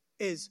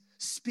is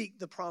speak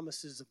the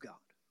promises of God.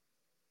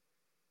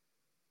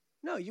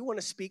 No, you want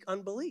to speak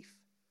unbelief.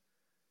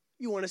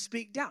 You want to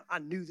speak doubt. I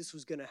knew this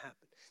was going to happen.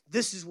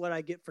 This is what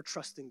I get for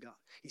trusting God.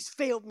 He's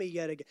failed me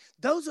yet again.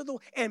 Those are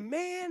and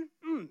man,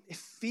 it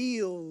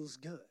feels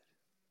good.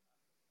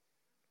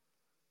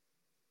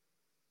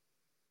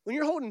 When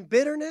you're holding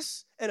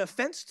bitterness and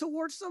offense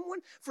towards someone,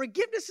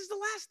 forgiveness is the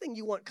last thing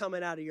you want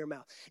coming out of your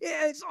mouth.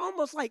 It's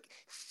almost like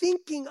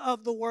thinking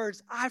of the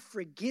words, I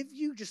forgive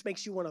you, just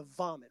makes you want to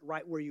vomit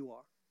right where you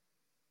are.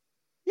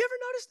 You ever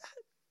notice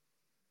that?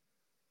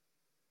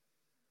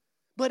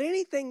 But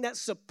anything that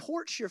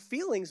supports your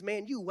feelings,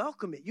 man, you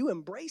welcome it. You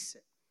embrace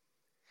it.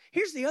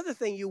 Here's the other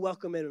thing you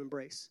welcome and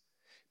embrace.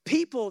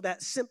 People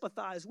that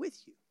sympathize with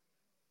you.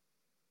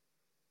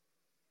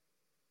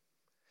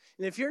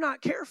 And if you're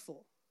not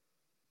careful,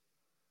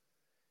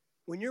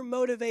 when you're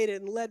motivated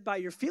and led by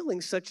your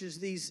feelings, such as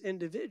these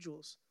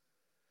individuals,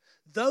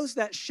 those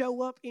that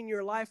show up in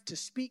your life to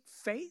speak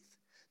faith,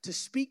 to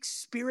speak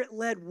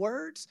spirit-led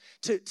words,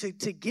 to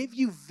give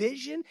you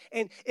vision,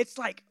 and it's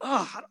like,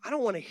 I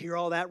don't want to hear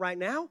all that right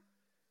now.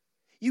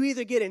 You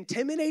either get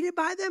intimidated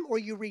by them or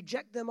you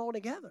reject them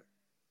altogether.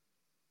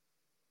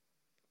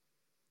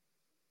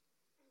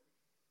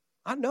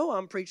 I know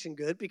I'm preaching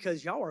good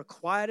because y'all are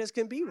quiet as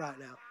can be right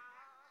now.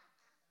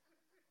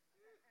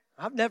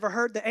 I've never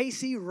heard the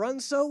AC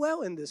run so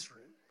well in this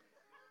room.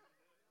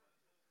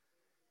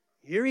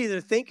 You're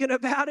either thinking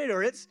about it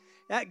or it's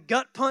that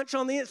gut punch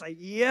on the end. It's like,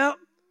 yep.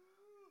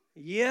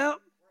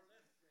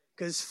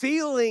 Because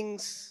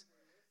feelings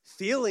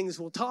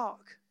will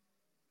talk.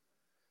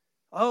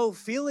 Oh,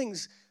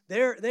 feelings,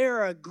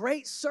 they're a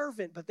great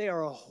servant, but they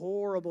are a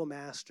horrible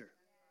master.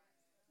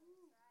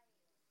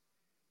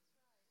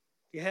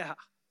 Yeah.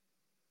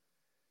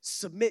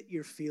 Submit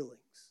your feelings.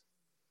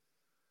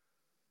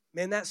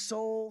 Man, that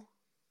soul,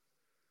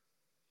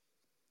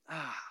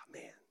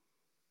 man.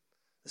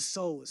 The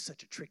soul is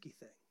such a tricky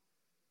thing.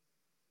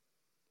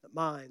 The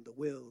mind, the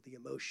will, the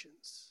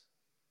emotions.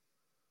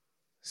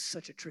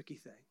 Such a tricky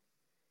thing.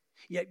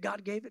 Yet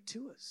God gave it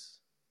to us.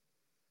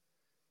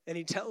 And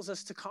he tells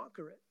us to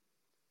conquer it.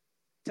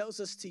 Tells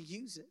us to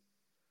use it.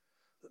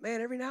 But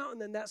man, every now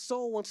and then that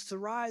soul wants to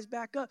rise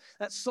back up.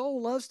 That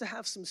soul loves to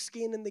have some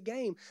skin in the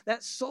game.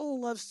 That soul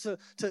loves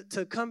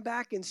to come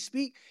back and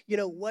speak,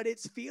 what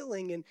it's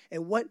feeling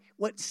and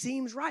what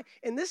seems right.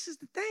 And this is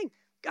the thing,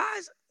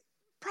 guys,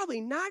 probably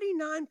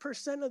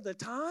 99% of the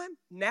time,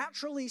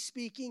 naturally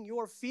speaking,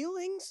 your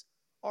feelings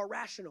are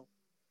rational.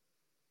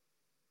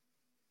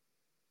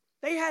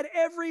 They had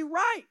every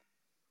right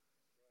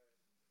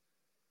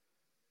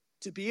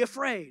to be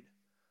afraid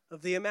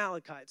of the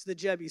Amalekites, the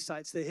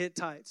Jebusites, the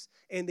Hittites,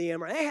 and the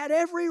Amorites. They had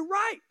every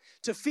right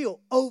to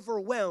feel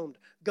overwhelmed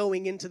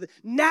going into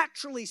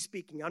naturally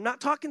speaking. I'm not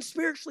talking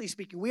spiritually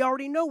speaking. We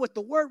already know what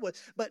the word was,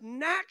 but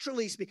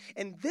naturally speaking.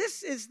 And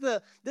this is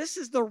the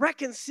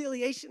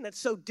reconciliation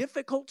that's so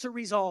difficult to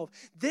resolve.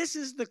 This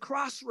is the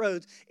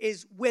crossroads,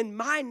 is when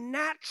my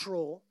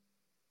natural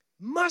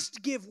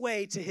must give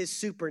way to his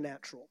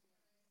supernatural.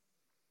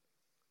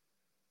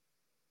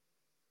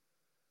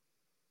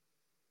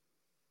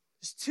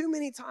 There's too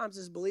many times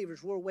as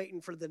believers, we're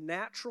waiting for the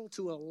natural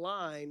to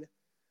align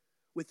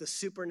with the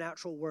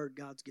supernatural word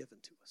God's given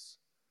to us.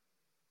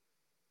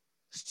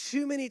 There's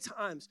too many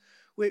times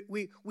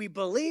we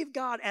believe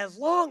God as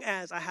long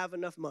as I have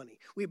enough money.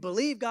 We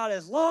believe God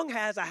as long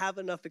as I have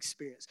enough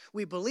experience.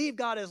 We believe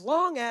God as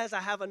long as I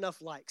have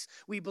enough likes.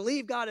 We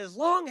believe God as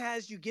long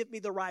as you give me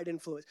the right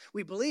influence.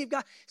 We believe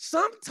God.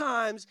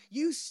 Sometimes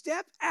you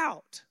step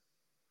out.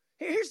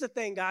 Here's the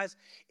thing, guys.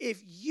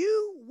 It's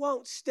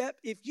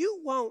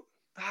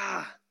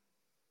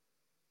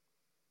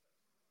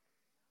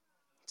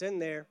in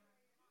there.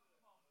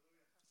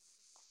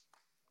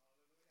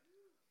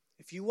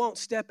 If you won't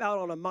step out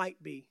on a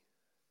might be,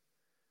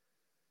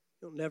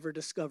 you'll never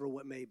discover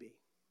what may be.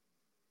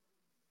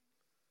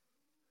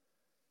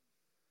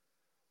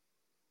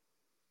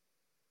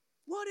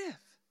 What if?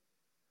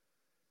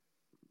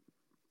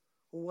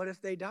 Well, what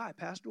if they die,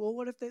 Pastor? Well,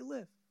 what if they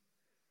live?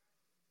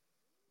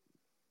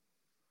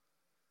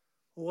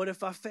 Well, what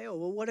if I fail?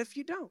 Well, what if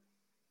you don't?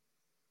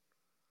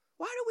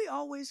 Why do we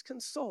always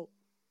consult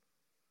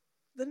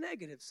the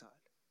negative side?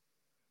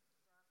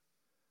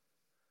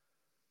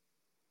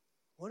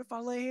 What if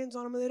I lay hands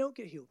on them and they don't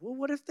get healed? Well,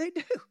 what if they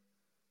do?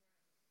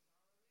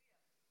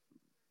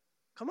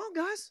 Come on,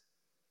 guys.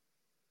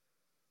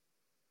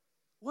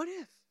 What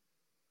if?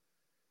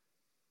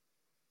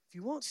 If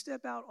you won't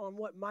step out on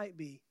what might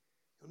be,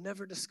 you'll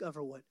never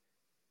discover what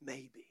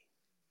may be.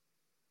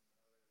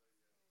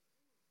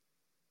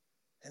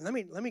 And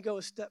let me go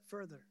a step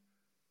further.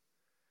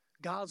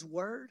 God's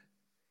word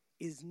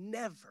is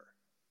never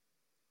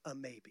a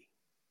maybe.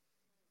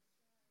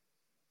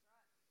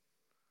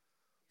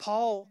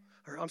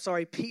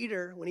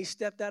 Peter, when he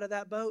stepped out of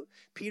that boat,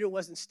 Peter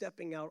wasn't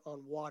stepping out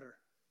on water.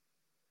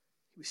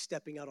 He was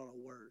stepping out on a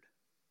word.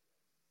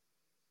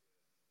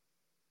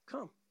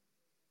 Come.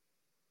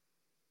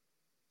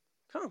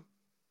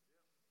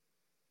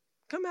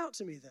 Come out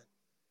to me then.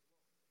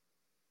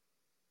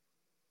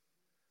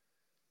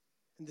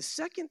 And the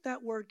second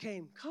that word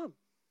came, come,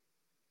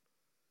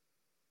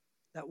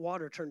 that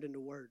water turned into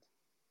word.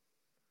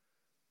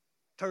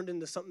 Turned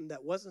into something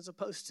that wasn't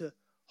supposed to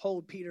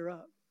hold Peter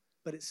up,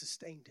 but it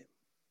sustained him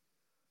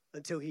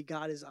until he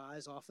got his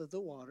eyes off of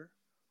the water,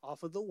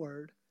 off of the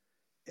word,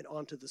 and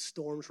onto the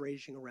storms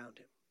raging around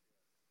him.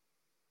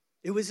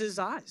 It was his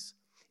eyes.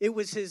 It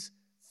was his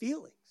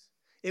feelings.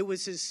 It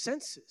was his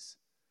senses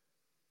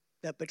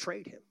that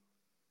betrayed him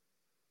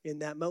in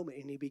that moment,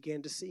 and he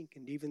began to sink,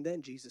 and even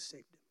then Jesus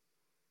saved him.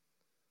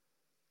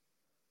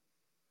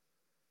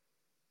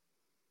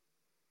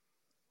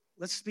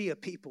 Let's be a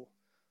people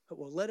that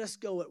will let us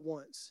go at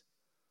once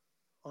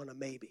on a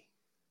maybe.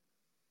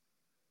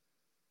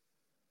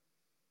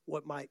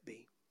 What might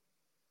be.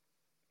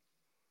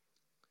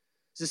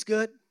 Is this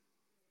good?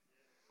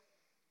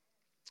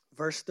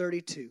 Verse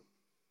 32.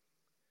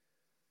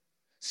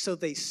 So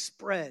they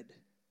spread.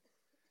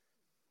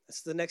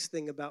 That's the next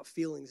thing about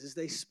feelings, is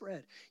they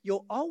spread.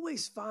 You'll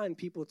always find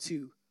people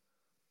to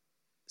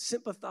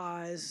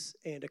sympathize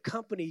and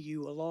accompany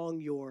you along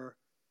your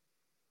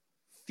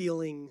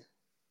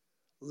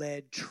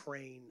feeling-led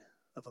train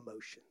of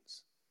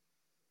emotions.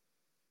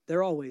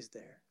 They're always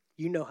there.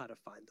 You know how to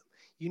find them.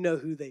 You know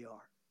who they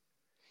are.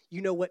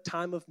 You know what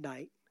time of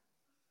night.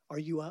 Are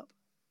you up?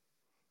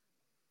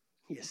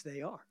 Yes,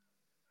 they are.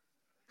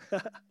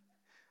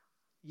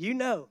 You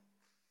know.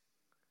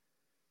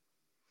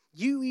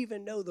 You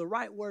even know the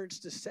right words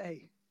to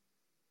say.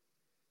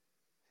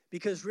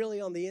 Because really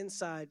on the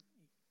inside,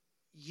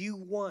 you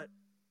want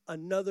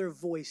another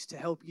voice to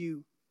help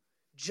you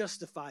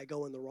justify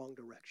going the wrong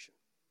direction.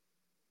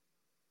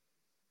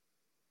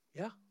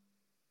 Yeah.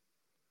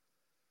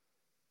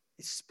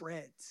 It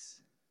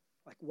spreads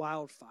like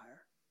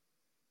wildfire.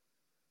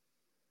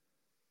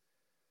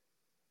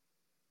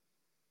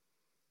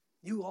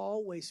 You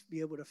always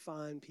be able to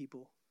find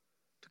people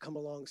to come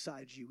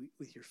alongside you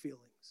with your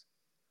feelings.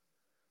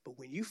 But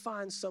when you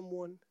find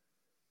someone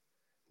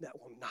that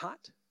will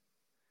not,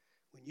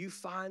 when you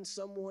find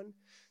someone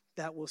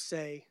that will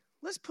say,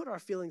 let's put our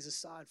feelings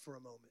aside for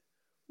a moment.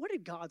 What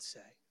did God say?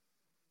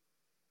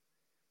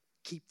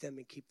 Keep them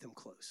and keep them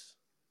close.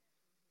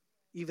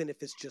 Even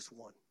if it's just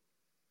one.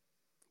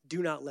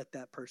 Do not let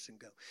that person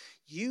go.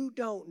 You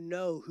don't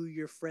know who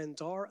your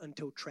friends are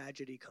until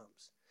tragedy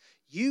comes.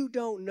 You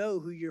don't know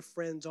who your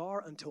friends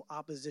are until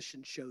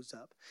opposition shows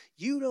up.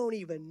 You don't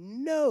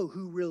even know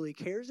who really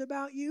cares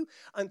about you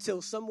until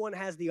someone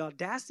has the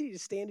audacity to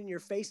stand in your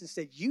face and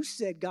say, you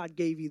said God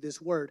gave you this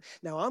word.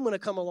 Now I'm going to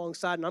come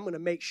alongside and I'm going to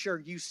make sure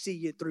you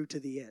see it through to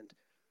the end.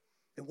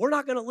 And we're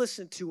not going to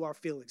listen to our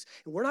feelings.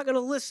 And we're not going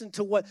to listen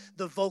to what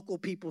the vocal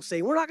people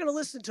say. We're not going to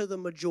listen to the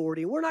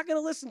majority. We're not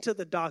going to listen to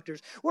the doctors.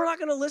 We're not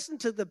going to listen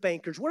to the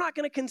bankers. We're not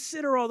going to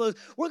consider all those.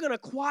 We're going to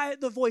quiet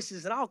the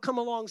voices, and I'll come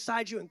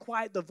alongside you and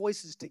quiet the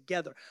voices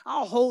together.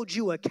 I'll hold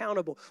you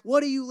accountable.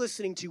 What are you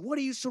listening to? What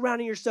are you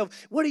surrounding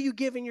yourself? What are you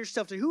giving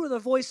yourself to? Who are the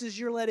voices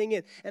you're letting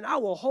in? And I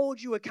will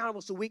hold you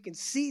accountable so we can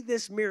see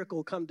this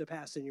miracle come to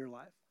pass in your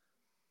life.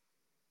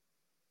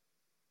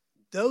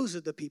 Those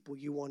are the people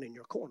you want in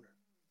your corner.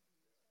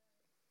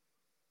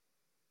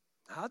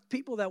 Not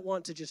people that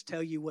want to just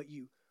tell you what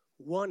you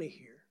want to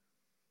hear.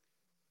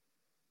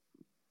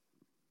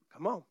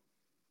 Come on.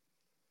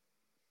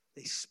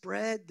 They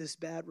spread this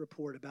bad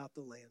report about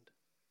the land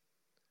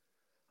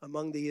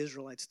among the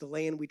Israelites. The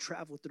land we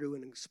traveled through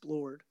and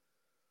explored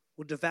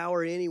will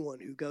devour anyone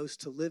who goes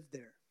to live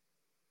there.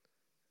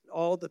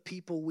 All the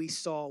people we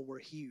saw were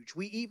huge.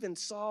 We even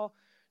saw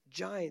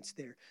giants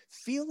there.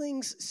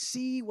 Feelings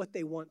see what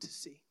they want to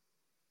see.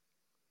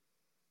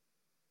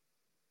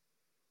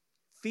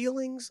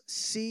 Feelings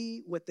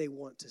see what they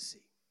want to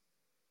see.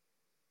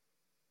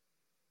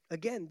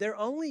 Again, they're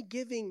only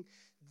giving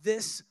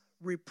this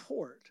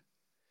report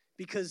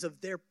because of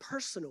their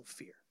personal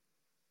fear.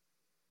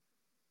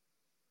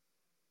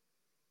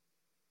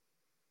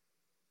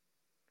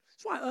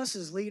 That's why us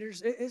as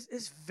leaders,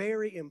 it's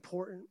very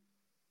important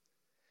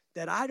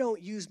that I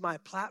don't use my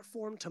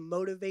platform to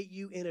motivate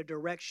you in a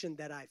direction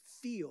that I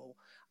feel.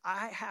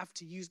 I have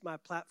to use my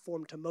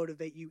platform to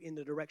motivate you in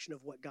the direction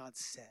of what God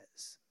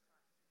says.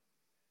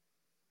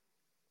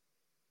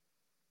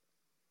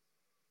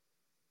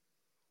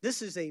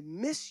 This is a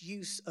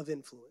misuse of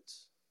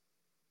influence.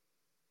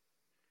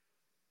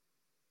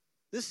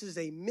 This is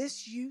a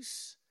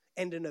misuse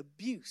and an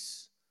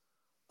abuse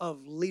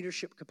of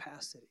leadership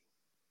capacity.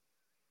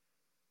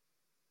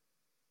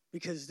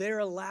 because they're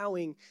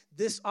allowing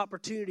this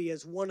opportunity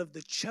as one of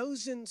the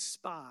chosen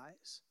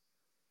spies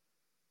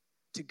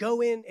to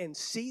go in and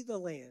see the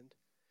land,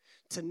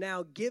 to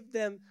now give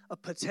them a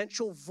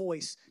potential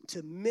voice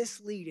to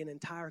mislead an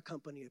entire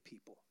company of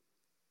people,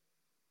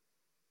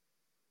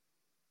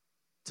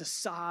 to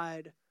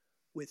side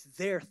with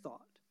their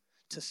thought,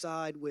 to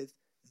side with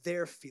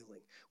their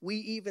feeling. We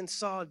even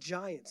saw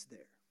giants there,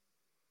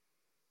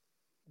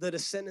 the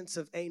descendants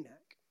of Anak.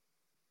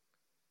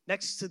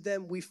 Next to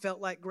them, we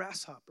felt like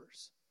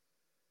grasshoppers.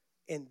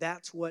 And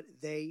that's what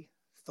they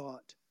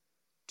thought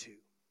too.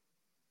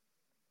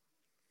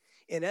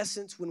 In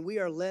essence, when we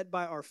are led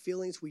by our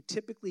feelings, we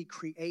typically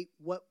create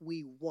what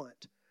we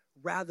want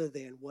rather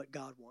than what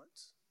God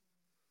wants.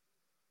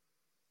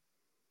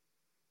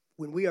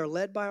 When we are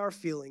led by our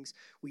feelings,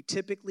 we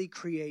typically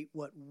create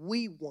what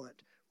we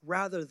want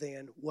rather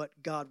than what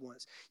God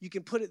wants. You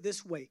can put it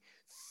this way: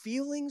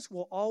 feelings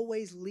will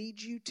always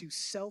lead you to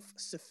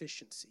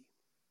self-sufficiency.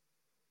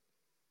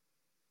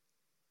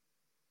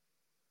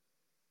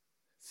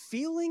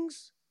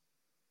 Feelings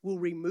will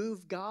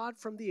remove God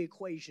from the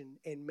equation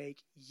and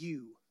make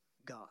you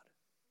God.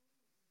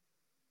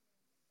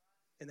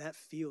 And that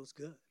feels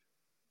good.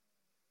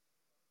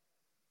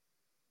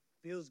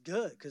 Feels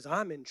good because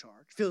I'm in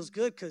charge. Feels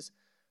good because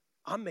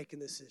I'm making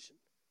the decision.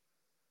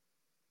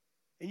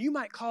 And you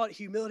might call it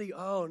humility.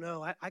 Oh,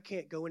 no, I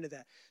can't go into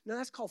that. No,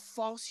 that's called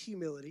false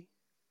humility.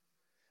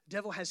 The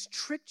devil has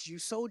tricked you,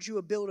 sold you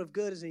a bill of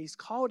goods, and he's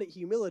called it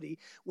humility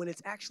when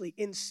it's actually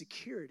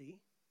insecurity.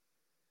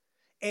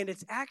 And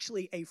it's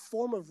actually a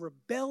form of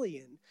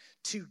rebellion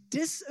to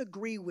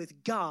disagree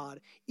with God,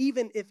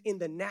 even if in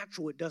the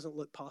natural it doesn't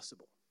look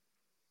possible.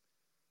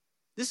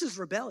 This is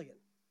rebellion.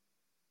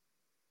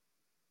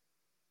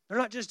 They're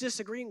not just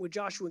disagreeing with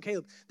Joshua and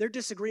Caleb. They're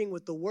disagreeing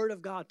with the word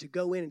of God to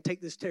go in and take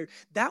this territory.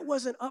 That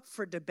wasn't up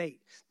for debate.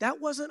 That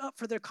wasn't up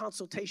for their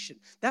consultation.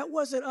 That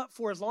wasn't up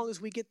for as long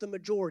as we get the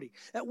majority.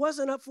 That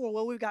wasn't up for,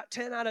 well, we've got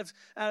 10 out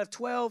of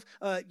 12.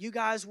 You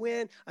guys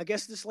win. I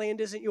guess this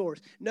land isn't yours.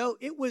 No,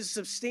 it was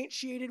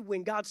substantiated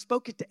when God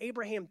spoke it to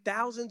Abraham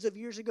thousands of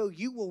years ago.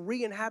 You will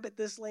re-inhabit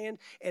this land,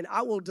 and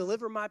I will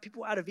deliver my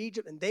people out of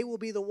Egypt, and they will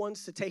be the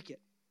ones to take it.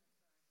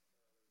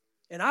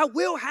 And I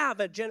will have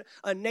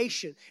a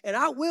nation, and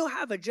I will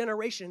have a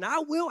generation, and I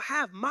will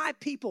have my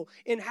people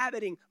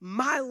inhabiting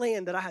my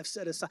land that I have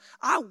set aside.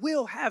 I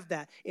will have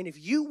that. And if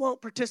you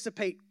won't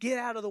participate, get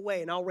out of the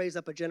way, and I'll raise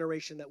up a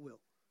generation that will.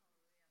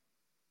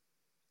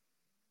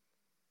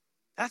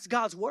 That's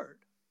God's word.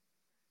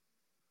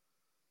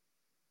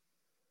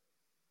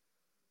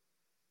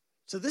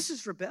 So this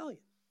is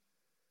rebellion.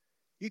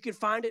 You can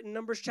find it in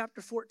Numbers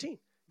chapter 14.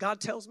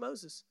 God tells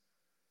Moses,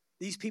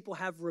 these people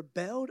have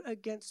rebelled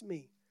against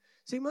me.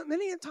 See,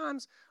 many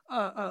times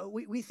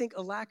we think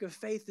a lack of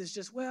faith is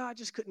just, well, I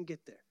just couldn't get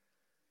there.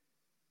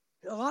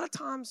 A lot of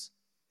times,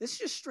 it's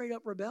just straight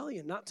up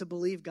rebellion, not to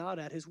believe God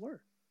at his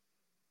word.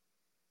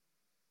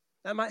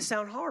 That might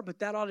sound hard, but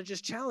that ought to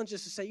just challenge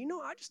us to say,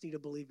 I just need to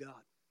believe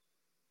God,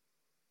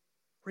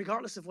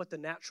 regardless of what the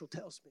natural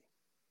tells me.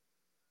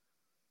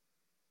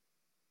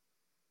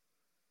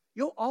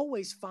 You'll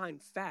always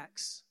find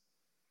facts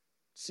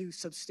to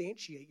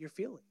substantiate your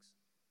feelings.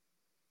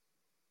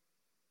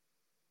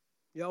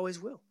 You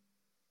always will.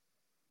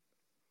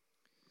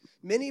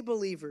 Many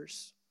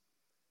believers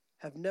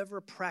have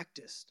never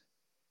practiced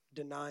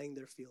denying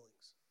their feelings.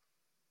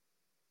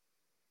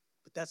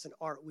 But that's an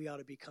art we ought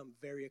to become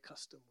very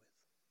accustomed with.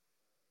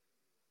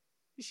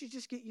 You should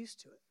just get used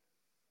to it.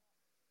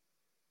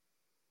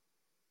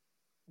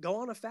 Go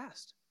on a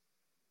fast.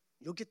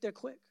 You'll get there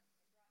quick.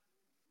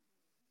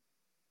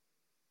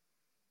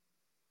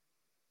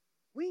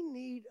 We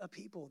need a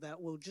people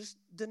that will just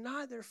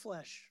deny their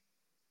flesh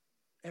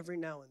every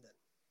now and then.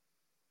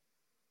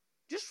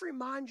 Just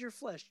remind your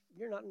flesh,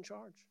 you're not in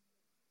charge.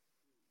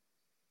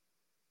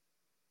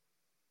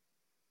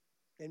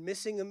 And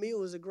missing a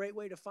meal is a great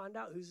way to find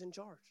out who's in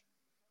charge.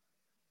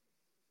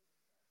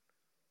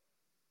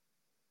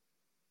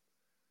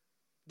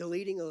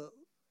 Deleting an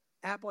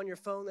app on your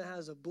phone that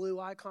has a blue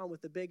icon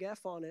with a big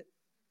F on it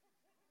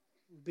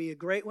would be a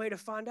great way to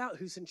find out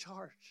who's in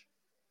charge.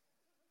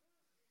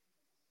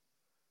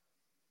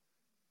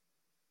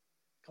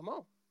 Come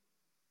on.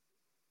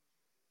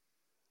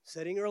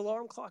 Setting your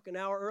alarm clock an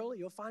hour early,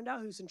 you'll find out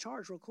who's in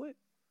charge real quick.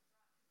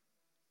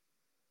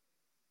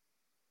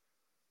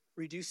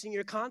 Reducing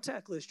your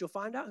contact list, you'll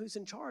find out who's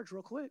in charge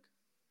real quick.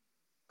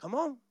 Come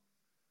on.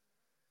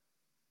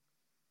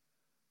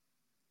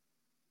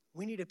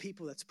 We need a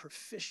people that's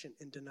proficient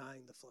in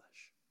denying the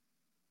flesh.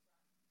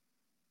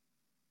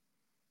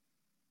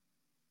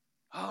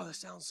 Oh, that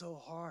sounds so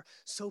hard,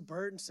 so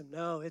burdensome.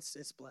 No, it's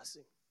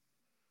blessing.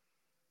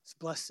 It's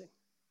blessing.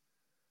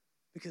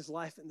 Because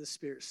life in the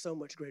Spirit is so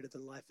much greater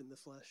than life in the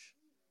flesh.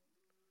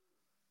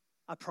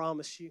 I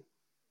promise you.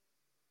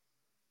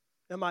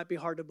 That might be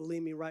hard to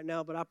believe me right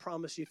now, but I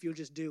promise you if you'll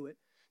just do it,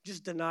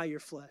 just deny your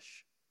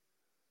flesh.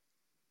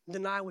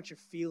 Deny what your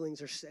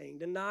feelings are saying.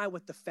 Deny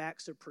what the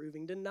facts are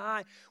proving.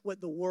 Deny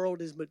what the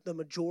world is, the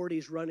majority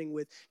is running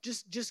with.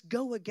 Just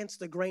go against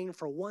the grain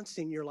for once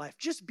in your life.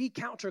 Just be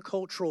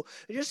countercultural.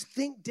 Just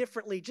think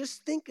differently.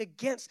 Just think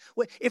against.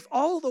 If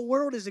all the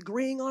world is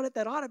agreeing on it,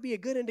 that ought to be a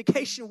good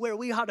indication where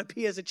we ought to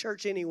be as a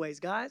church anyways,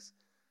 guys.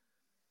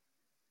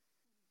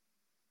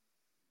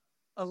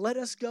 A let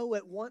us go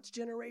at once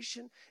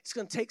generation, it's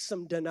going to take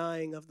some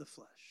denying of the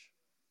flesh.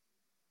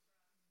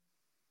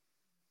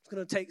 It's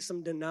going to take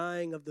some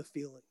denying of the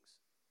feelings.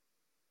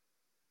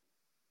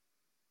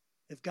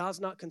 If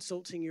God's not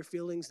consulting your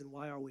feelings, then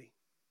why are we?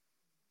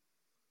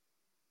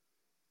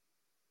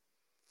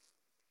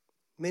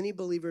 Many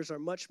believers are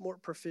much more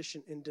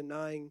proficient in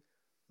denying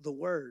the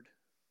word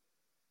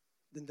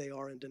than they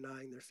are in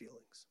denying their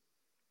feelings.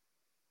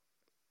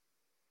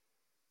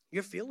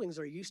 Your feelings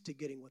are used to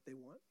getting what they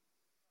want.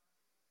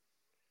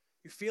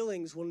 Your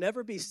feelings will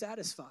never be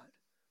satisfied,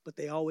 but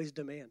they always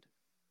demand.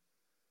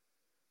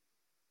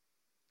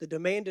 The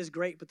demand is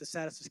great, but the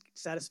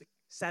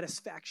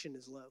satisfaction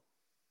is low.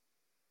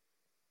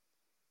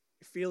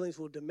 Your feelings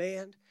will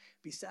demand,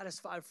 be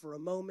satisfied for a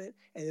moment,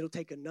 and it'll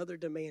take another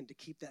demand to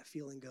keep that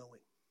feeling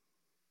going.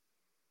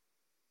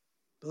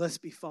 But let's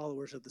be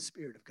followers of the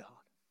Spirit of God.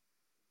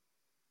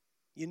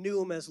 You knew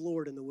him as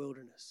Lord in the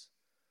wilderness,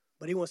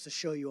 but he wants to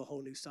show you a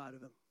whole new side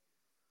of him.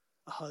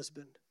 A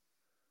husband,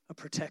 a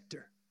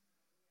protector,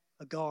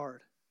 a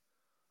guard,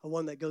 a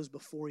one that goes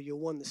before you, a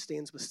one that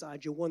stands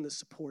beside you, one that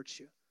supports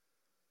you.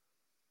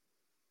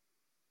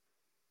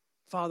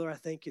 Father, I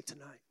thank you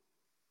tonight.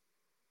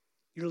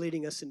 You're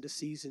leading us into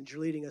seasons.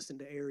 You're leading us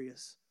into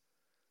areas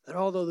that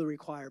although they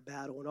require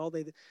battle and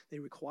although they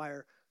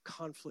require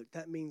conflict,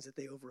 that means that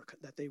they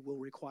will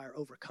require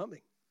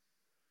overcoming.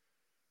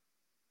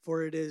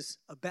 For it is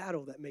a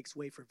battle that makes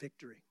way for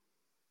victory.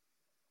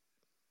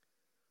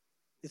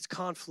 It's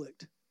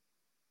conflict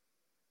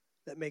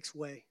that makes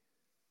way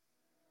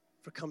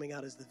for coming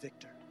out as the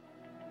victor.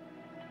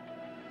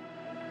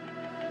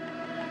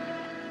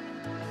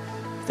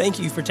 Thank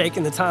you for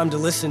taking the time to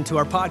listen to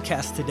our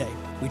podcast today.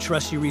 We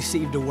trust you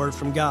received a word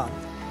from God.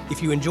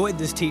 If you enjoyed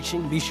this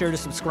teaching, be sure to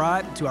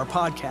subscribe to our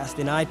podcast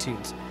in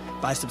iTunes.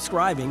 By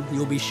subscribing,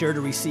 you'll be sure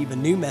to receive a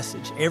new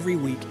message every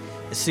week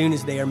as soon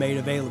as they are made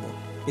available.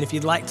 And if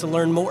you'd like to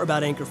learn more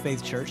about Anchor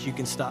Faith Church, you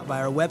can stop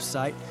by our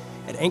website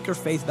at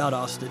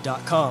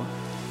anchorfaithvaldosta.com.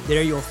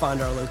 There you'll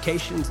find our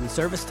locations and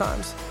service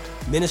times,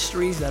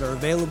 ministries that are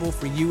available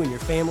for you and your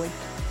family.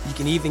 You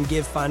can even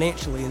give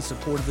financially in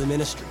support of the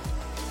ministry.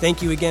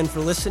 Thank you again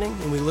for listening,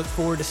 and we look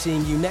forward to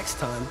seeing you next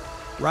time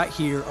right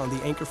here on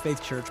the Anchor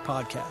Faith Church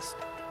podcast.